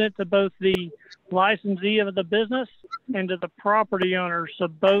those are sent to both the licensee of the business and to the property owner. So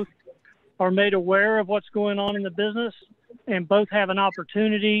both are made aware of what's going on in the business, and both have an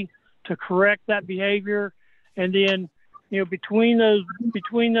opportunity to correct that behavior. And then, between those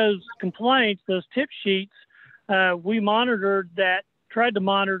complaints, those tip sheets, we tried to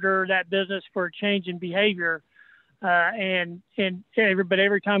monitor that business for a change in behavior. But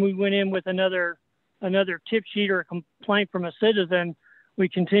every time we went in with another tip sheet or a complaint from a citizen, we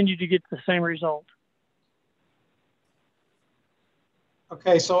continued to get the same result.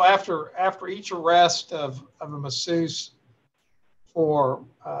 Okay, so after each arrest of a masseuse for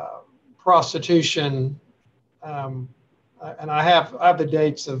prostitution, and I have the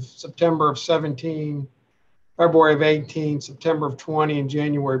dates of September of 17, February of 18, September of 20, and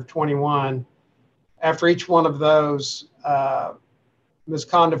January of 21. After each one of those, Ms.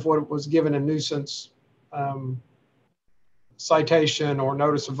 Condiff was given a nuisance citation or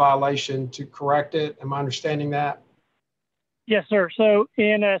notice of violation to correct it. Am I understanding that? Yes, sir. So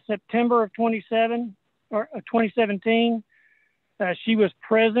in September of 2017, she was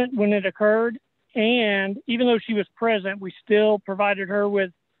present when it occurred. And even though she was present, we still provided her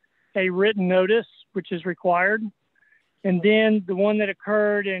with a written notice, which is required. And then the one that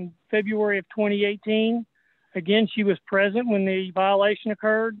occurred in February of 2018, again, she was present when the violation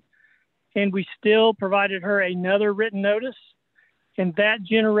occurred, and we still provided her another written notice, and that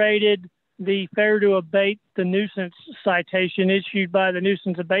generated the failure to abate the nuisance citation issued by the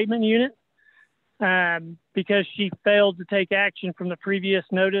nuisance abatement unit because she failed to take action from the previous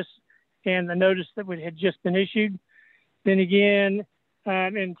notice and the notice that had just been issued. Then again,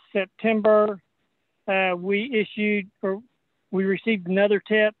 in September, we received another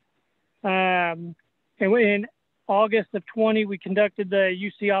tip. And in August of 20, we conducted the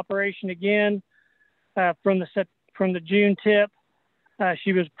UC operation again from the June tip.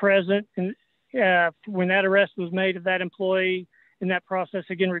 She was present and when that arrest was made of that employee, and that process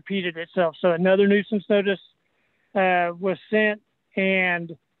again repeated itself. So another nuisance notice was sent,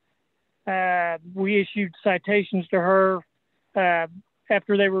 and we issued citations to her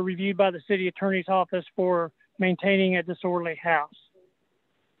after they were reviewed by the city attorney's office for maintaining a disorderly house.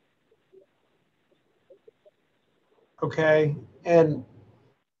 Okay, and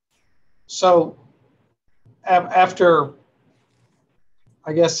so after,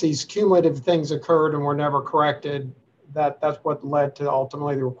 I guess, these cumulative things occurred and were never corrected, that's what led to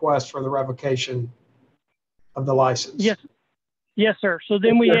ultimately the request for the revocation of the license. Yes, sir. So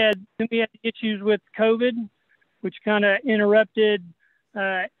then we had issues with COVID, which kind of interrupted,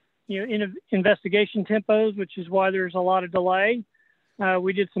 investigation tempos, which is why there's a lot of delay.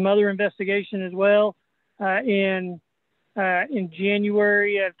 We did some other investigation as well. In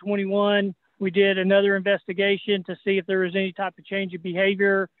January of 21, we did another investigation to see if there was any type of change of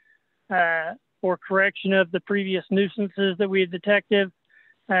behavior or correction of the previous nuisances that we had detected.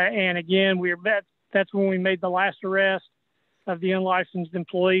 And again, that's when we made the last arrest of the unlicensed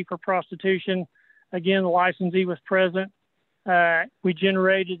employee for prostitution. Again, the licensee was present. We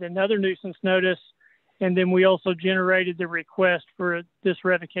generated another nuisance notice, and then we also generated the request for this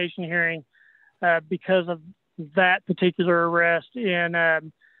revocation hearing because of that particular arrest in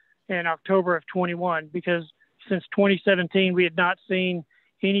October of 21, because since 2017, we had not seen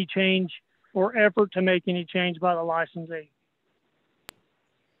any change or effort to make any change by the licensee.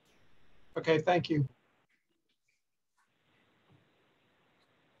 Okay, thank you.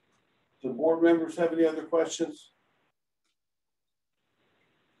 Do board members have any other questions?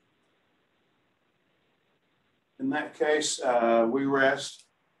 In that case, we rest.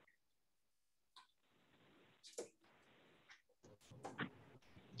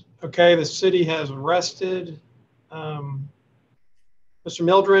 Okay, the city has rested. Mr.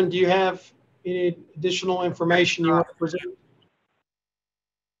 Mildren, do you have any additional information you want to present?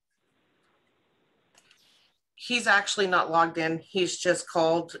 He's actually not logged in. He's just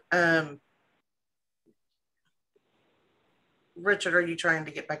called. Richard, are you trying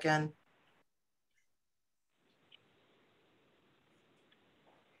to get back in?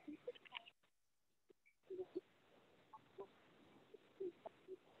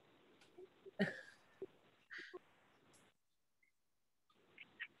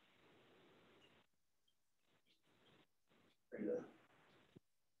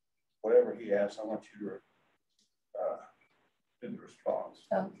 Whatever he asks, I want you to do the response.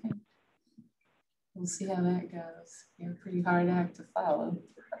 Okay. We'll see how that goes. You're a pretty hard act to follow.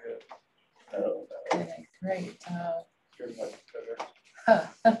 Pretty good. Okay, great. Sure much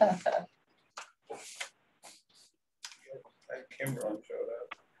better. Kimberly showed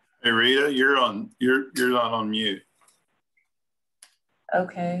up. Hey Rita, you're not on mute.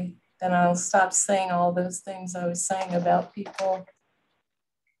 Okay, then I'll stop saying all those things I was saying about people.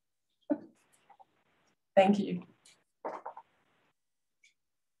 Thank you.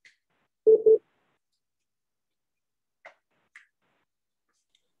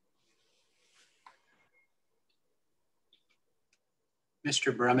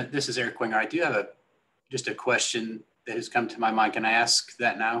 Mr. Brummett, this is Eric Winger. I do have just a question that has come to my mind. Can I ask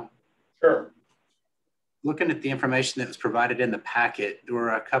that now? Sure. Looking at the information that was provided in the packet, there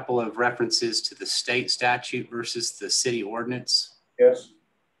were a couple of references to the state statute versus the city ordinance. Yes.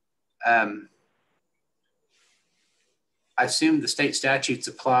 I assume the state statutes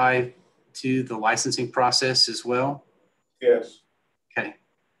apply to the licensing process as well? Yes. Okay.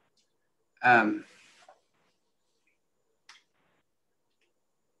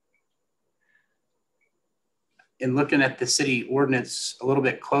 In looking at the city ordinance a little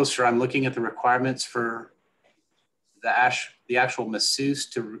bit closer, I'm looking at the requirements for the actual masseuse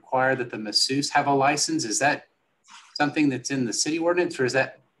to require that the masseuse have a license. Is that something that's in the city ordinance, or is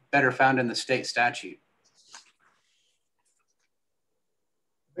that better found in the state statute?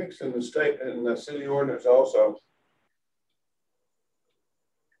 I think it's in the state and the city ordinance also.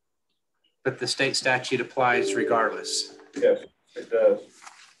 But the state statute applies regardless. Yes, it does.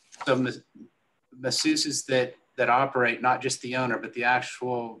 So masseuses that operate, not just the owner, but the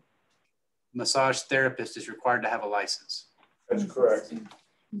actual massage therapist is required to have a license. That's correct.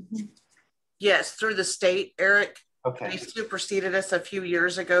 Yes, through the state, Eric. Okay. They superseded us a few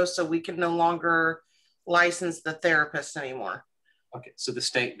years ago, so we can no longer license the therapist anymore. Okay, so the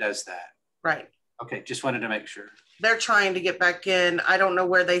state does that. Right. Okay, just wanted to make sure. They're trying to get back in. I don't know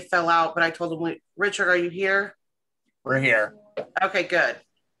where they fell out, but I told them, Richard, are you here? We're here. Okay, good.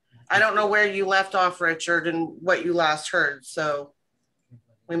 I don't know where you left off, Richard, and what you last heard. So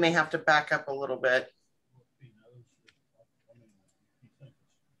we may have to back up a little bit.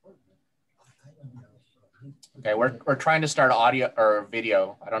 Okay, we're trying to start audio or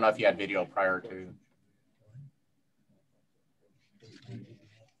video. I don't know if you had video prior to.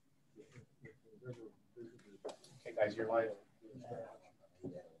 Okay, guys, you're live.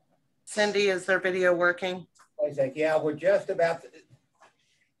 Cindy, is their video working? Wait a sec. Yeah, we're just about to.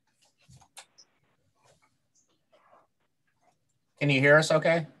 Can you hear us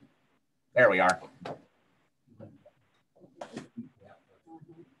okay? There we are.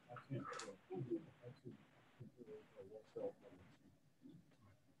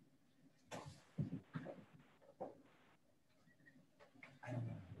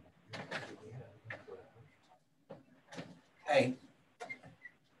 Hey.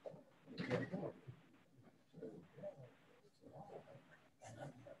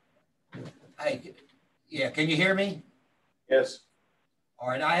 Hey, yeah, can you hear me? Yes. All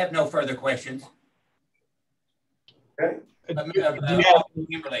right, I have no further questions. Okay.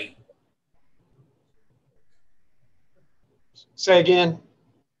 Kimberly. Say again.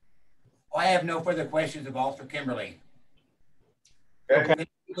 I have no further questions of Officer Kimberly. Okay.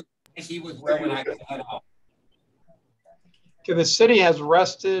 She was where when I got off. Okay, the city has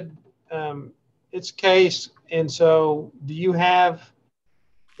rested its case, and so do you have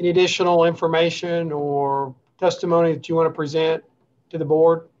any additional information or testimony that you want to present to the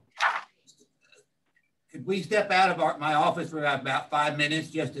board? Could we step out of my office for about 5 minutes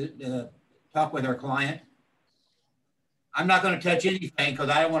just to talk with our client? I'm not going to touch anything because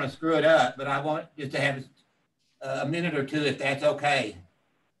I don't want to screw it up, but I want just to have a minute or two if that's okay.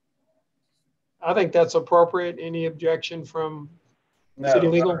 I think that's appropriate. Any objection from city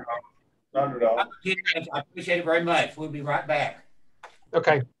legal? Not at all. I appreciate it very much. We'll be right back.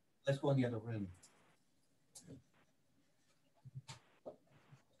 Okay. Let's go in the other room.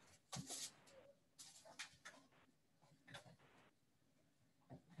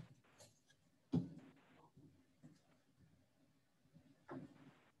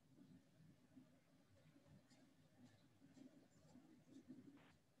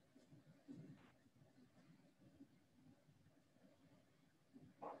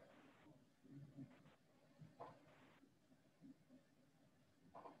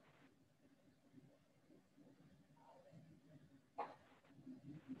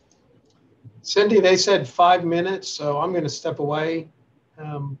 Cindy, they said 5 minutes, so I'm going to step away.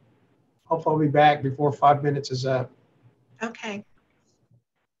 Hopefully I'll be back before 5 minutes is up. Okay.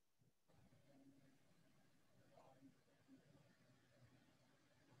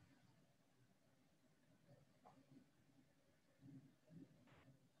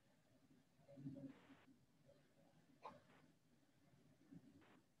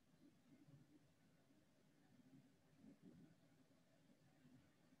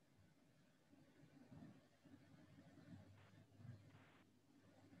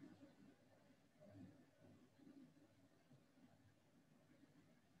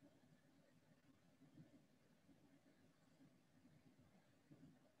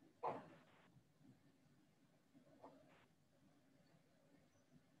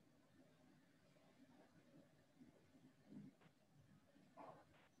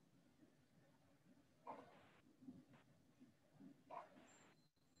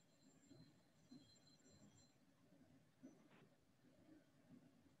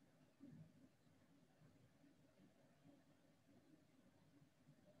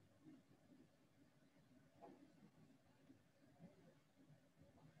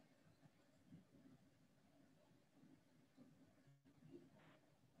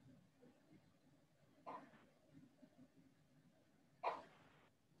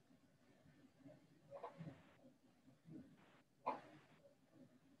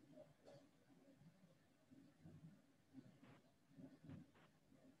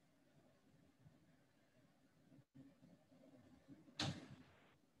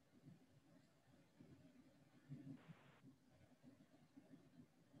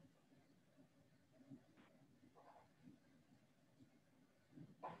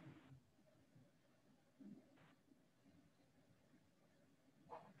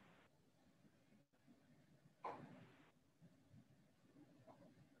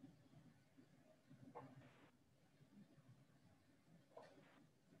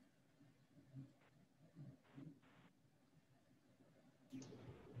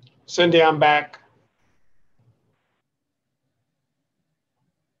 Cindy, I'm back.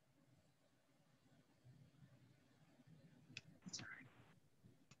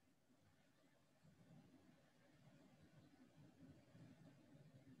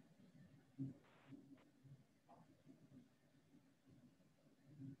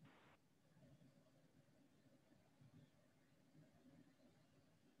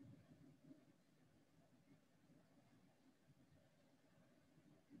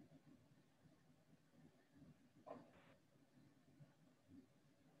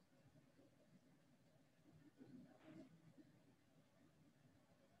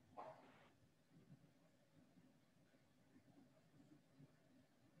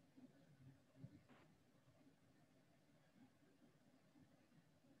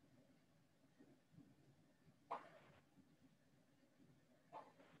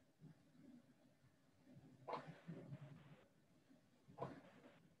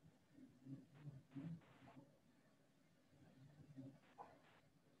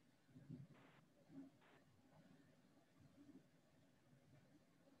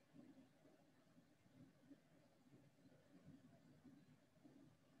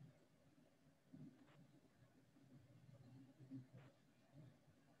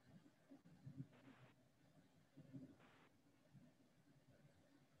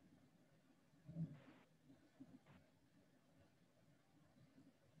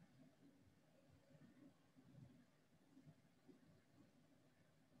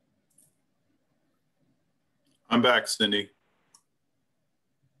 I'm back, Cindy.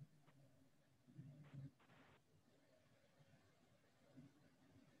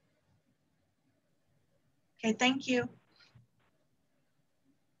 Okay, thank you.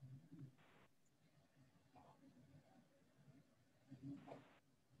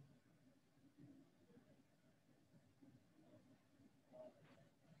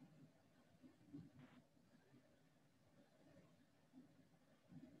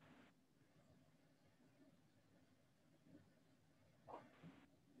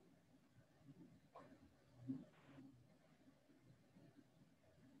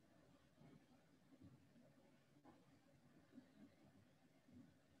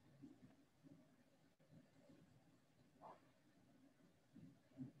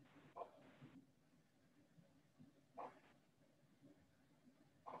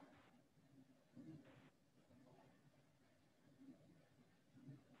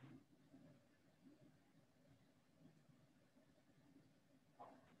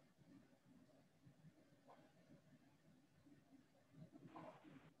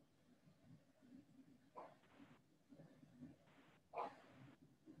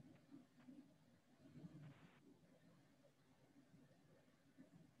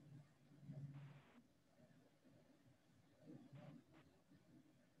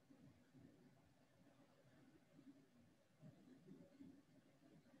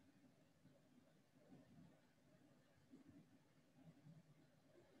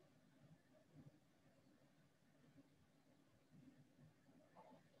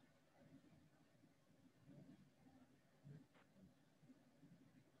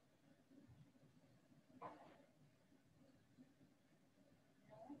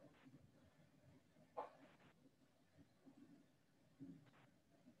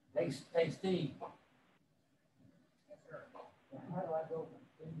 Hey, Steve. How do I go from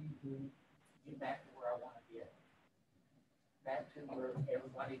Cindy to get back to where I want to get? Back to where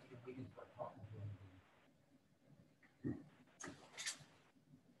everybody can we can start talking to.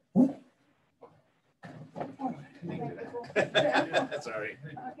 That's all right.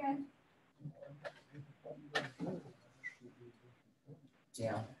 Okay.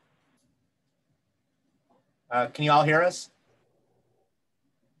 Yeah. Can you all hear us?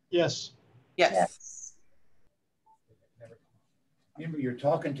 Yes. Yes. Remember, you're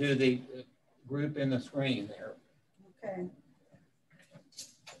talking to the group in the screen there. Okay.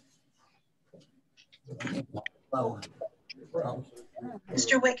 Oh.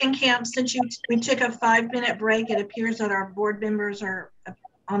 Mr. Wickenkamp, since we took a 5-minute break, it appears that our board members are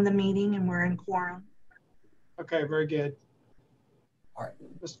on the meeting and we're in quorum. Okay, very good. All right.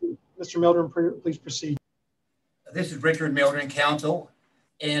 Mr. Mildren, please proceed. This is Richard Mildren, counsel,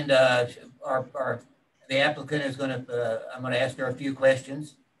 and the applicant is going to. I'm going to ask her a few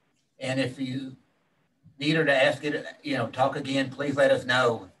questions, and if you need her to ask it, talk again, please let us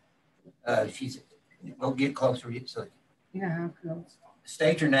know. We'll get closer. So, Yeah, close.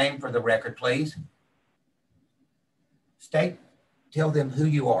 State your name for the record, please. Tell them who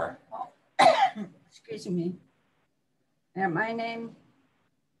you are. Excuse me. My name,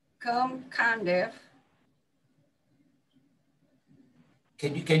 Kandev.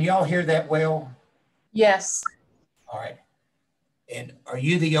 Can y'all hear that well? Yes. All right. And are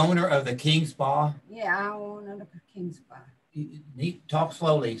you the owner of the King Spa? Yeah, I own the King Spa. Talk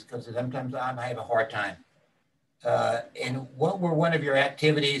slowly because sometimes I have a hard time. And what were one of your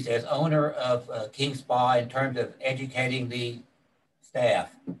activities as owner of King Spa in terms of educating the staff?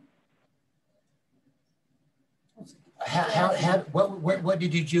 What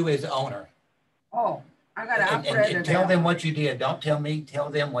did you do as owner? Oh, I got to operate and tell them what you did. Don't tell me. Tell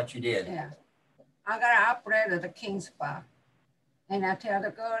them what you did. Yeah, I got to operate the King Spa, and I tell the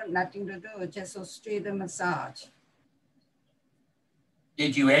girl nothing to do, just a street massage.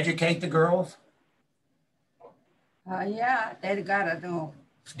 Did you educate the girls? Yeah, they gotta do.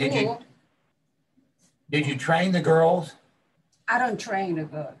 Did you train the girls? I don't train the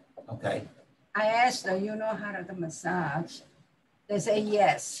girl. Okay. I asked her, you know how to do massage? They say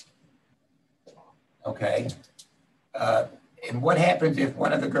yes. Okay. And what happens if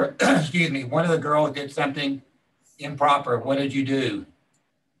one of the girls, one of the girls did something improper? What did you do?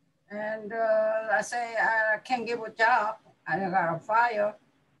 And I say, I can't give a job. I got a fire.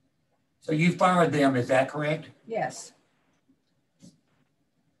 So you fired them, is that correct? Yes.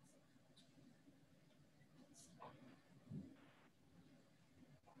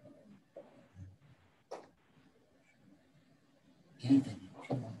 Anything you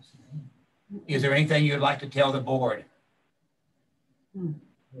want to say? Is there anything you'd like to tell the board?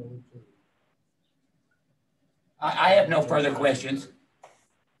 I have no further questions.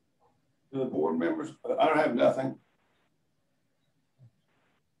 Do the board members, I don't have nothing.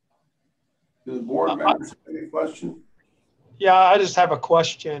 Do the board members have any question? Yeah, I just have a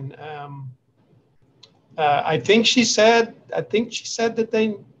question. I think she said that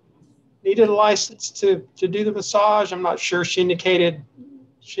they needed a license to do the massage. I'm not sure. She indicated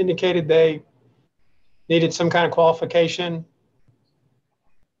they needed some kind of qualification.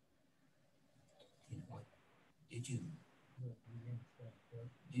 Did you?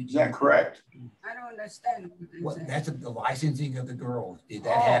 Is that correct? I don't understand. What, that's the licensing of the girls. Did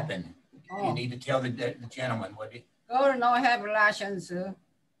that happen? Oh. You need to tell the gentleman what it. Girl no have license.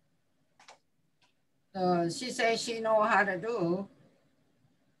 So she says she know how to do.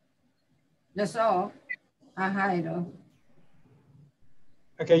 That's all. I hired her.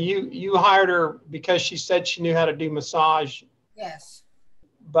 Okay, you hired her because she said she knew how to do massage. Yes.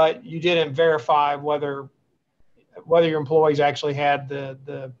 But you didn't verify whether your employees actually had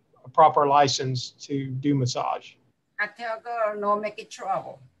the proper license to do massage. I tell girl no make it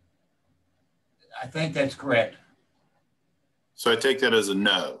trouble. I think that's correct. So I take that as a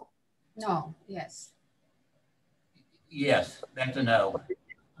no. No, yes. Yes, that's a no.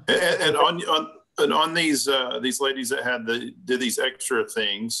 And on these ladies that did these extra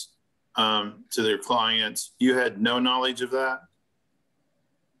things to their clients, you had no knowledge of that?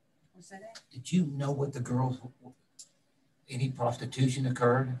 What's that? Did you know what the girls, any prostitution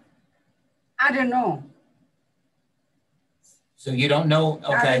occurred? I don't know. So you don't know?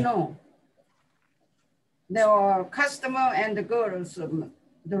 Okay. I don't know. There are customer and the girls,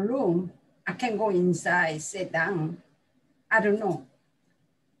 the room. I can go inside, sit down. I don't know.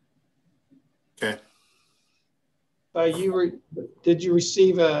 Okay. Did you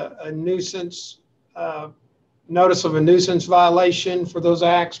receive a nuisance notice of a nuisance violation for those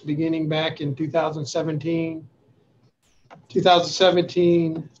acts beginning back in 2017,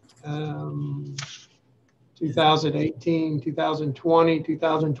 2018, 2020,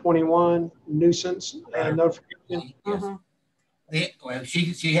 2021 nuisance notification? Yes. Well,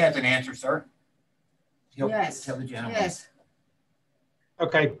 she has an answer, sir. Yes. Tell the gentleman. Yes.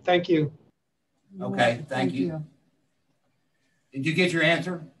 Okay, thank you. Okay, thank you. Did you get your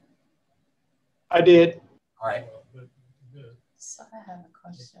answer? I did. All right. So I have a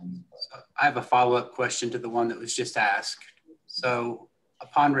question. So I have a follow-up question to the one that was just asked. So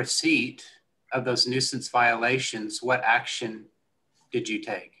upon receipt of those nuisance violations, what action did you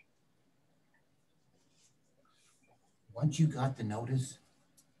take? Once you got the notice,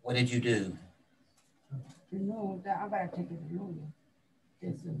 what did you do? No, I gotta take it to the lawyer.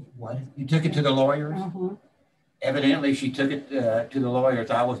 What? You took it to the lawyers? Evidently, she took it to the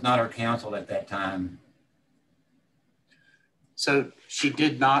lawyers. I was not her counsel at that time. So she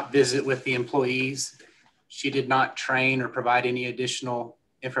did not visit with the employees. She did not train or provide any additional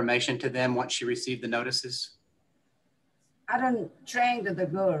information to them once she received the notices? I don't train the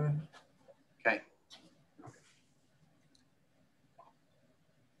girl. Okay.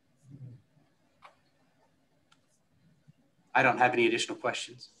 I don't have any additional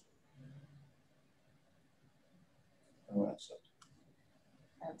questions.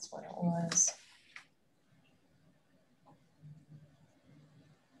 That's what it was.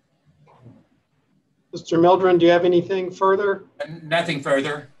 Mr. Mildren, do you have anything further? Nothing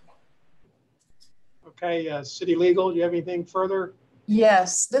further. Okay, City Legal, do you have anything further?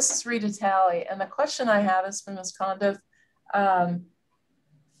 Yes, this is Rita Talley. And the question I have is for Ms. Condiff.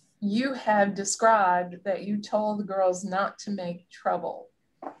 You have described that you told the girls not to make trouble.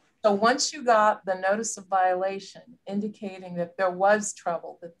 So once you got the notice of violation indicating that there was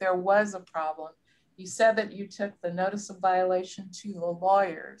trouble, that there was a problem, you said that you took the notice of violation to the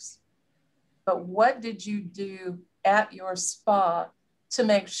lawyers. But what did you do at your spa to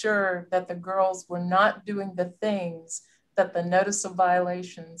make sure that the girls were not doing the things that the notice of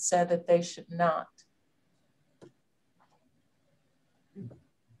violation said that they should not?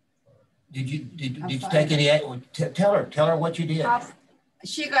 Did you take any? Tell her what you did.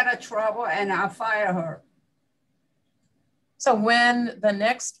 She got a trouble and I fired her. So when the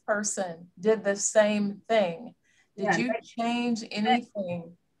next person did the same thing, did you change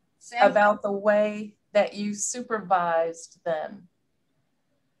anything about the way that you supervised them?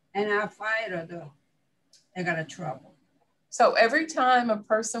 And I fired her though. They got a trouble. So every time a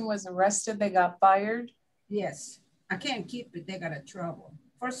person was arrested, they got fired? Yes. I can't keep it. They got a trouble.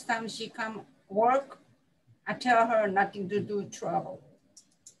 First time she come work, I tell her nothing to do with trouble.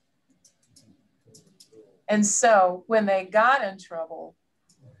 And so when they got in trouble,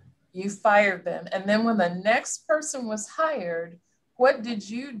 you fired them. And then when the next person was hired, what did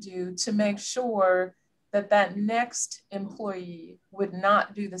you do to make sure that that next employee would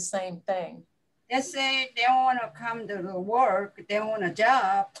not do the same thing? They say they want to come to the work, they want a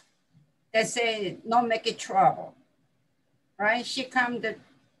job. They say no make it trouble, right? She come to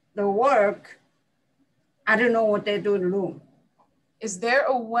the work. I don't know what they do in the room. Is there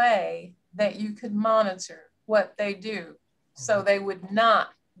a way that you could monitor what they do so they would not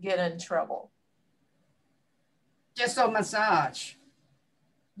get in trouble? Just a massage.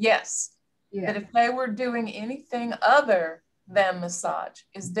 Yes. Yeah. But if they were doing anything other than massage,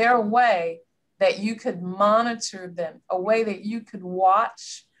 is there a way that you could monitor them, a way that you could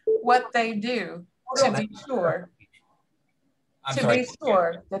watch what they do to be sure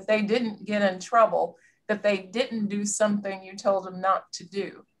that they didn't get in trouble, that they didn't do something you told them not to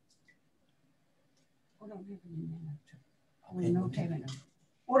do? We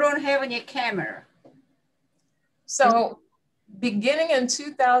don't have any camera. So beginning in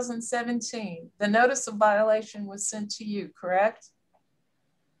 2017, the notice of violation was sent to you, correct?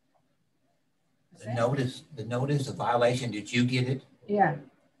 The notice of violation, did you get it? Yeah.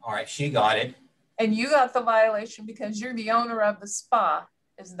 All right, she got it. And you got the violation because you're the owner of the spa,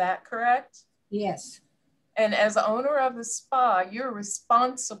 is that correct? Yes. And as owner of the spa, you're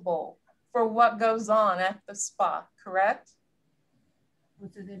responsible for what goes on at the spa, correct?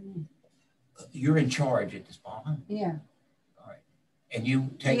 What does that mean? You're in charge at the spa? Yeah. All right. And you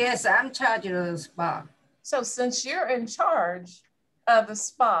take... Yes, I'm charged of the spa. So since you're in charge of the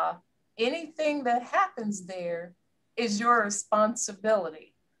spa, anything that happens there is your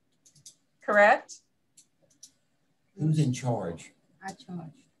responsibility, correct? Who's in charge? I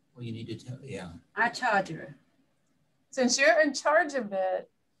charge. Well, you need to tell, yeah. I charge her. Since you're in charge of it,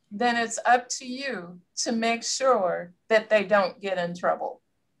 then it's up to you to make sure that they don't get in trouble.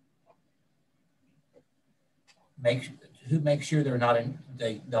 Who makes sure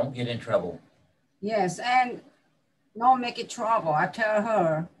they don't get in trouble? Yes, and not make it trouble. I tell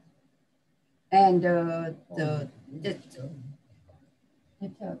her. And the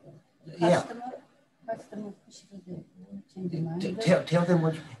customer, tell them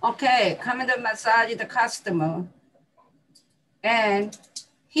what. Okay, come to massage the customer, and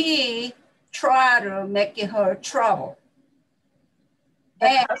he tried to make her trouble.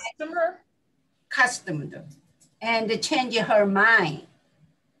 The customer, and change her mind.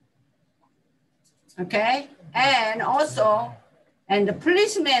 Okay, and also, and the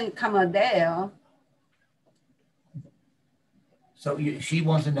policeman come there. So she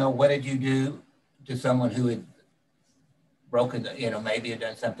wants to know, what did you do to someone who had broken, maybe had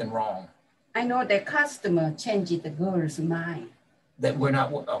done something wrong? I know the customer changed the girl's mind. That we're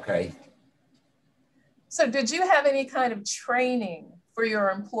not, okay. So did you have any kind of training for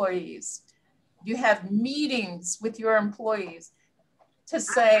your employees? You have meetings with your employees to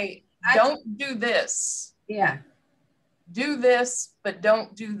say, don't do this. Yeah. Do this, but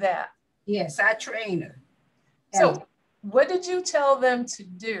don't do that. Yes, I train her. So what did you tell them to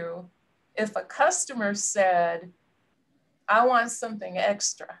do if a customer said, I want something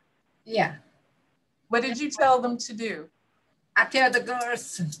extra? Yeah. What did you tell them to do? I tell the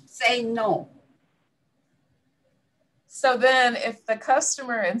girls, say no. So then if the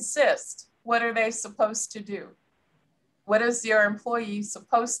customer insists, what are they supposed to do? What is your employee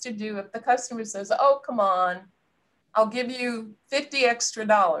supposed to do if the customer says, oh, come on, I'll give you $50 extra.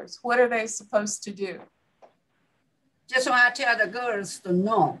 What are they supposed to do? Just want to tell the girls to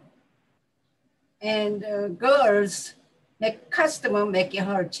know. And girls, the customer make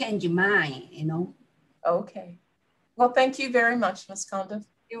her change mind, Okay. Well, thank you very much, Ms. Condiff.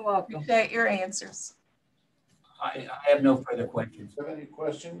 You're welcome. Appreciate your answers. I have no further questions. Do you have any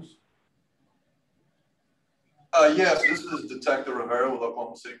questions? Yes, this is Detective Rivera with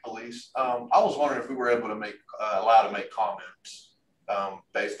Oklahoma City Police. I was wondering if we were able to make allowed to make comments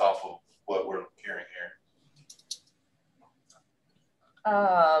based off of what we're hearing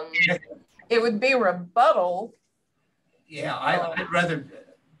here. It would be rebuttal. Yeah, I'd rather.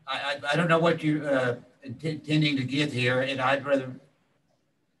 I don't know what you're intending to get here, and I'd rather.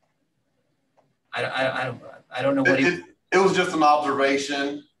 I don't know what it was just an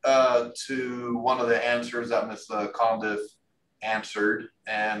observation to one of the answers that Ms. Condiff answered,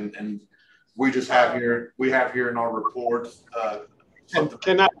 and we just have here in our report.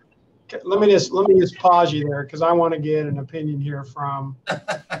 Let me just pause you there, because I want to get an opinion here from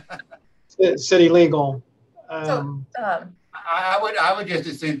City Legal. I would just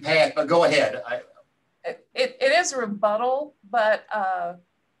assume pass, but go ahead. It is a rebuttal, but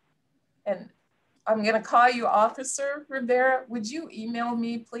and I'm going to call you Officer Rivera. Would you email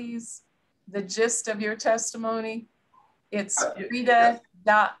me, please, the gist of your testimony? It's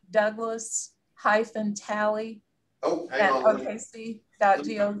Rita.Douglas tally Oh, hang at on.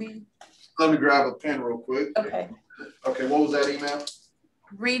 okc.gov. Let me grab a pen real quick. Okay. Okay, what was that email?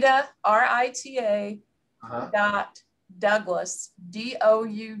 Rita, RITA, dot Douglas,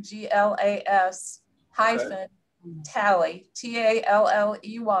 DOUGLAS, hyphen, tally,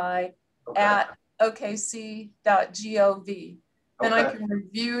 TALLEY, at okc.gov. Then I can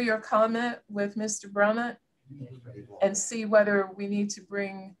review your comment with Mr. Brummett and see whether we need to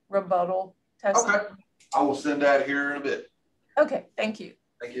bring rebuttal testimony. Okay, I will send that here in a bit. Okay, thank you.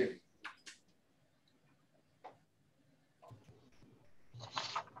 Thank you.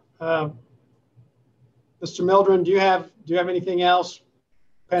 Mr. Mildren, do you have anything else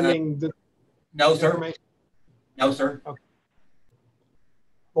pending? No, sir. No, sir. Okay.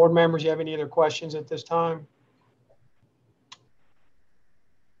 Board members, you have any other questions at this time?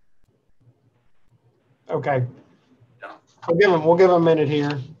 Okay. We'll give them a minute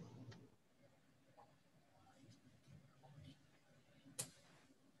here.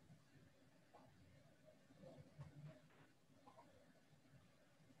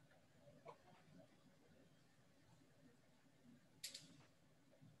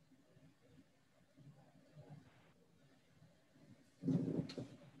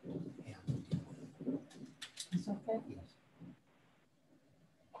 It's okay.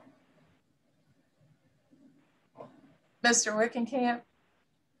 Mr. Wickenkamp?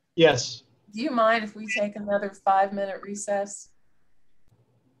 Yes. Do you mind if we take another 5-minute recess?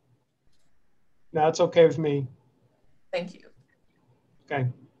 No, it's okay with me. Thank you. Okay,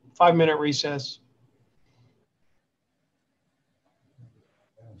 5-minute recess.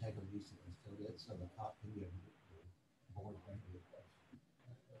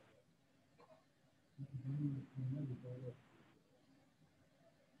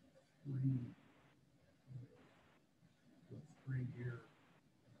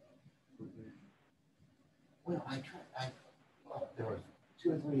 Well, there was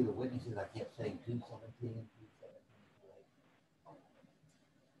 2 or 3 of the witnesses. I kept saying 217,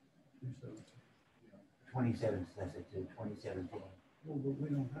 27, I said 2017. Well, but we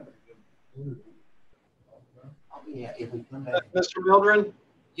don't have to get oh, yeah, if we come back. Mr. Mildren?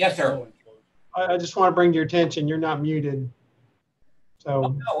 Yes, sir. I just want to bring to your attention, you're not muted.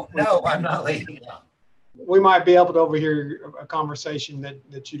 So no, I'm not leaving. We might be able to overhear a conversation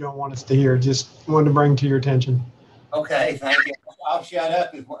that you don't want us to hear. Just wanted to bring to your attention. Okay, thank you. I'll shut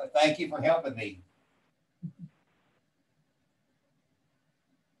up. Thank you for helping me.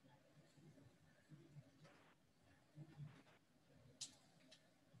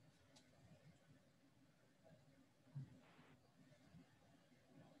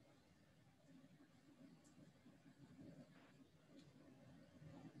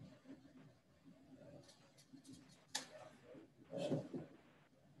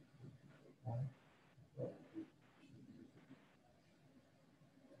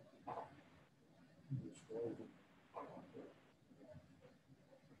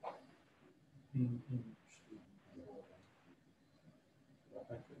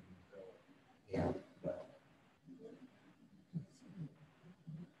 Yeah.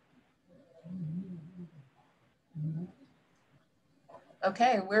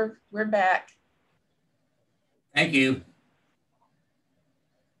 Okay, we're back. Thank you.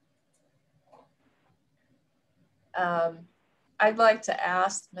 I'd like to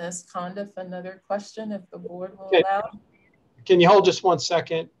ask Ms. Condiff another question if the board will allow. Can you hold just 1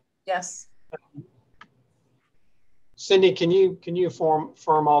 second? Yes. Cindy, can you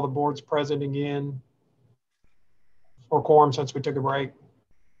affirm all the boards present again for quorum since we took a break?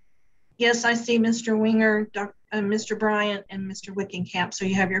 Yes, I see Mr. Winger, Mr. Bryant, and Mr. Wickenkamp. So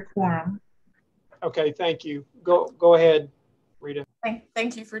you have your quorum. Okay, thank you. Go ahead, Rita.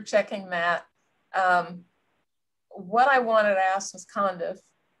 Thank you for checking that. What I wanted to ask Ms. Condiff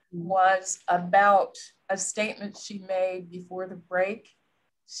was about a statement she made before the break.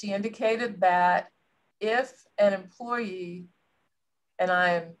 She indicated that if an employee, and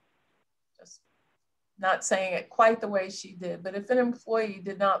I'm just not saying it quite the way she did, but if an employee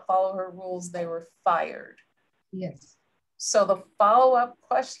did not follow her rules, they were fired. Yes. So the follow-up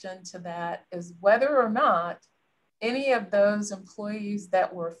question to that is whether or not any of those employees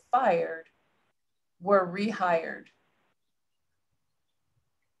that were fired were rehired.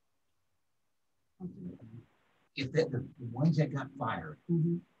 If the ones that got fired,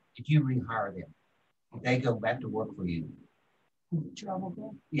 did you rehire them? Did they go back to work for you?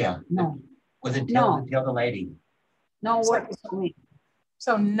 Trouble? Yeah. No. Was it tell the lady? No work for me.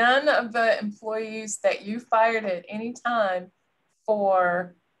 So none of the employees that you fired at any time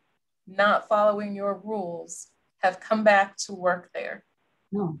for not following your rules have come back to work there?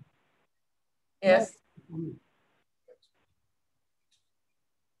 No. Yes.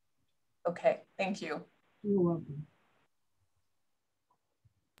 Okay, thank you. You're welcome.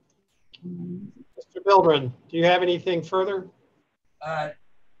 Mr. Bildren, do you have anything further?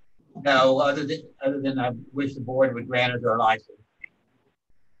 No, other than I wish the board would grant her their license.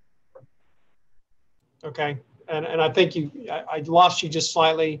 Okay, and I think I lost you just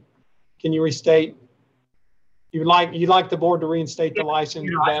slightly. Can you restate? You'd like the board to reinstate the license?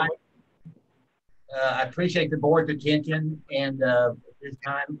 You know, I appreciate the board's attention, and at this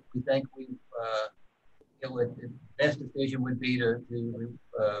time, we think the best decision would be to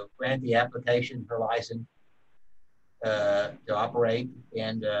grant the application for license to operate,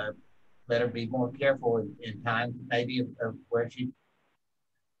 and let her be more careful in time, maybe of where she,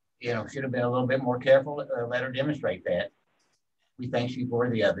 should have been a little bit more careful. Let her demonstrate that. We think she's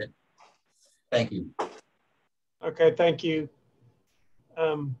worthy of it. Thank you. Okay, thank you.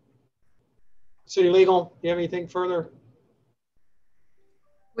 City Legal, do you have anything further?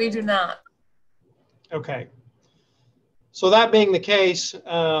 We do not. Okay. So that being the case,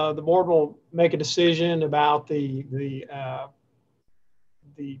 the board will make a decision about the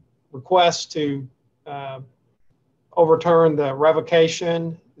request to overturn the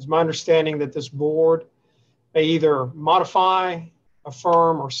revocation. It's my understanding that this board may either modify,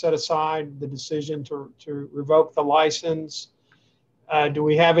 affirm, or set aside the decision to revoke the license. Do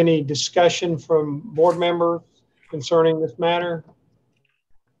we have any discussion from board members concerning this matter?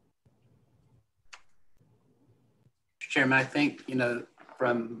 Chairman, I think,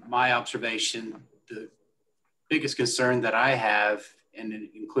 from my observation, the biggest concern that I have, and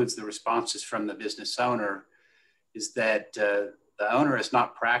it includes the responses from the business owner, is that the owner is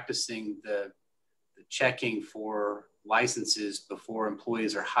not practicing the checking for licenses before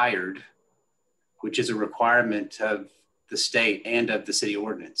employees are hired, which is a requirement of the state and of the city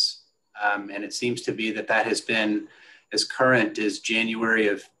ordinance. And it seems to be that has been as current as January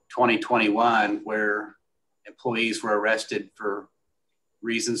of 2021, where employees were arrested for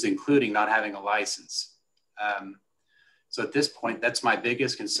reasons including not having a license. So at this point, that's my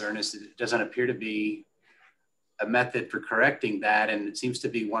biggest concern, is that it doesn't appear to be a method for correcting that. And it seems to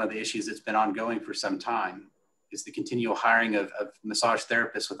be one of the issues that's been ongoing for some time, is the continual hiring of massage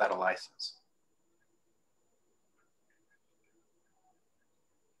therapists without a license.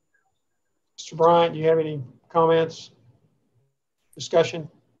 Mr. Bryant, do you have any comments, discussion?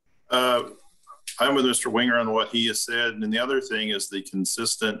 I'm with Mr. Winger on what he has said. And the other thing is the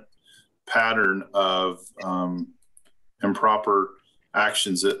consistent pattern of improper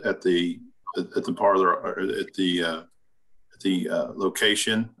actions at the parlor, or at the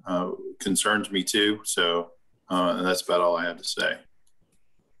location concerns me too. So and that's about all I have to say.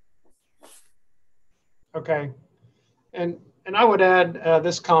 Okay, and I would add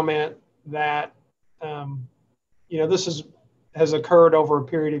this comment that this has occurred over a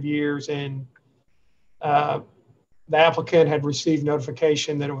period of years, and the applicant had received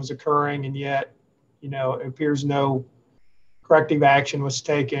notification that it was occurring, and yet, it appears no corrective action was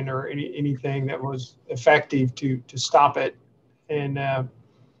taken or anything that was effective to stop it. And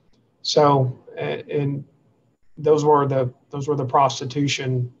so those were the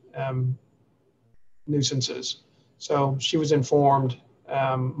prostitution nuisances. So she was informed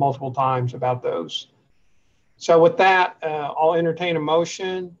multiple times about those. So with that, I'll entertain a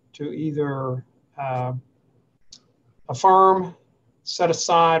motion to either affirm, set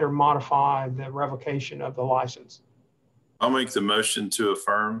aside, or modify the revocation of the license. I'll make the motion to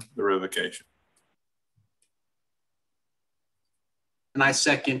affirm the revocation. And I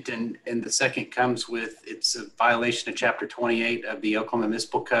second, and the second comes with, it's a violation of Chapter 28 of the Oklahoma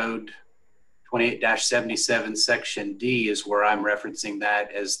Municipal Code, 28-77, Section D is where I'm referencing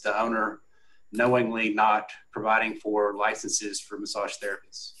that as the owner knowingly not providing for licenses for massage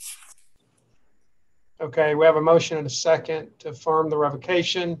therapists. Okay, we have a motion and a second to affirm the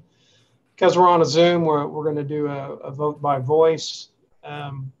revocation. Because we're on a Zoom, we're going to do a vote by voice.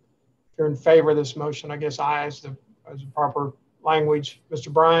 If you're in favor of this motion, I guess aye is the proper language.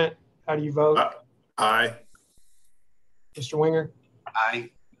 Mr. Bryant, how do you vote? Aye. Mr. Winger?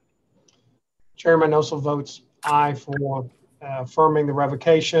 Aye. Chairman also votes aye for affirming the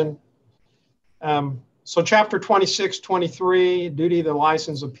revocation. So Chapter 2623, duty of the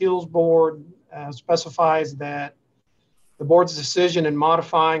License Appeals Board, specifies that the board's decision in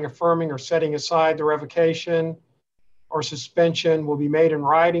modifying, affirming, or setting aside the revocation or suspension will be made in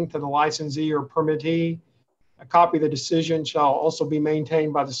writing to the licensee or permittee. A copy of the decision shall also be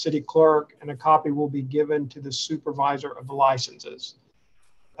maintained by the city clerk, and a copy will be given to the supervisor of the licenses.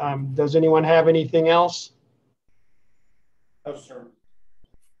 Does anyone have anything else? No, sir.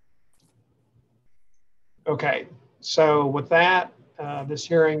 Okay, so with that, this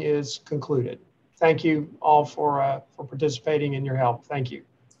hearing is concluded. Thank you all for participating and your help. Thank you.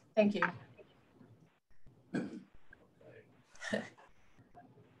 Thank you.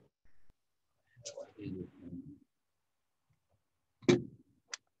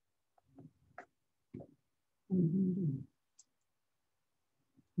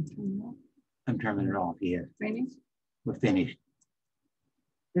 I'm turning it off here. Finished? We're finished.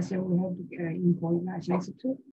 That's it. We have to import license too.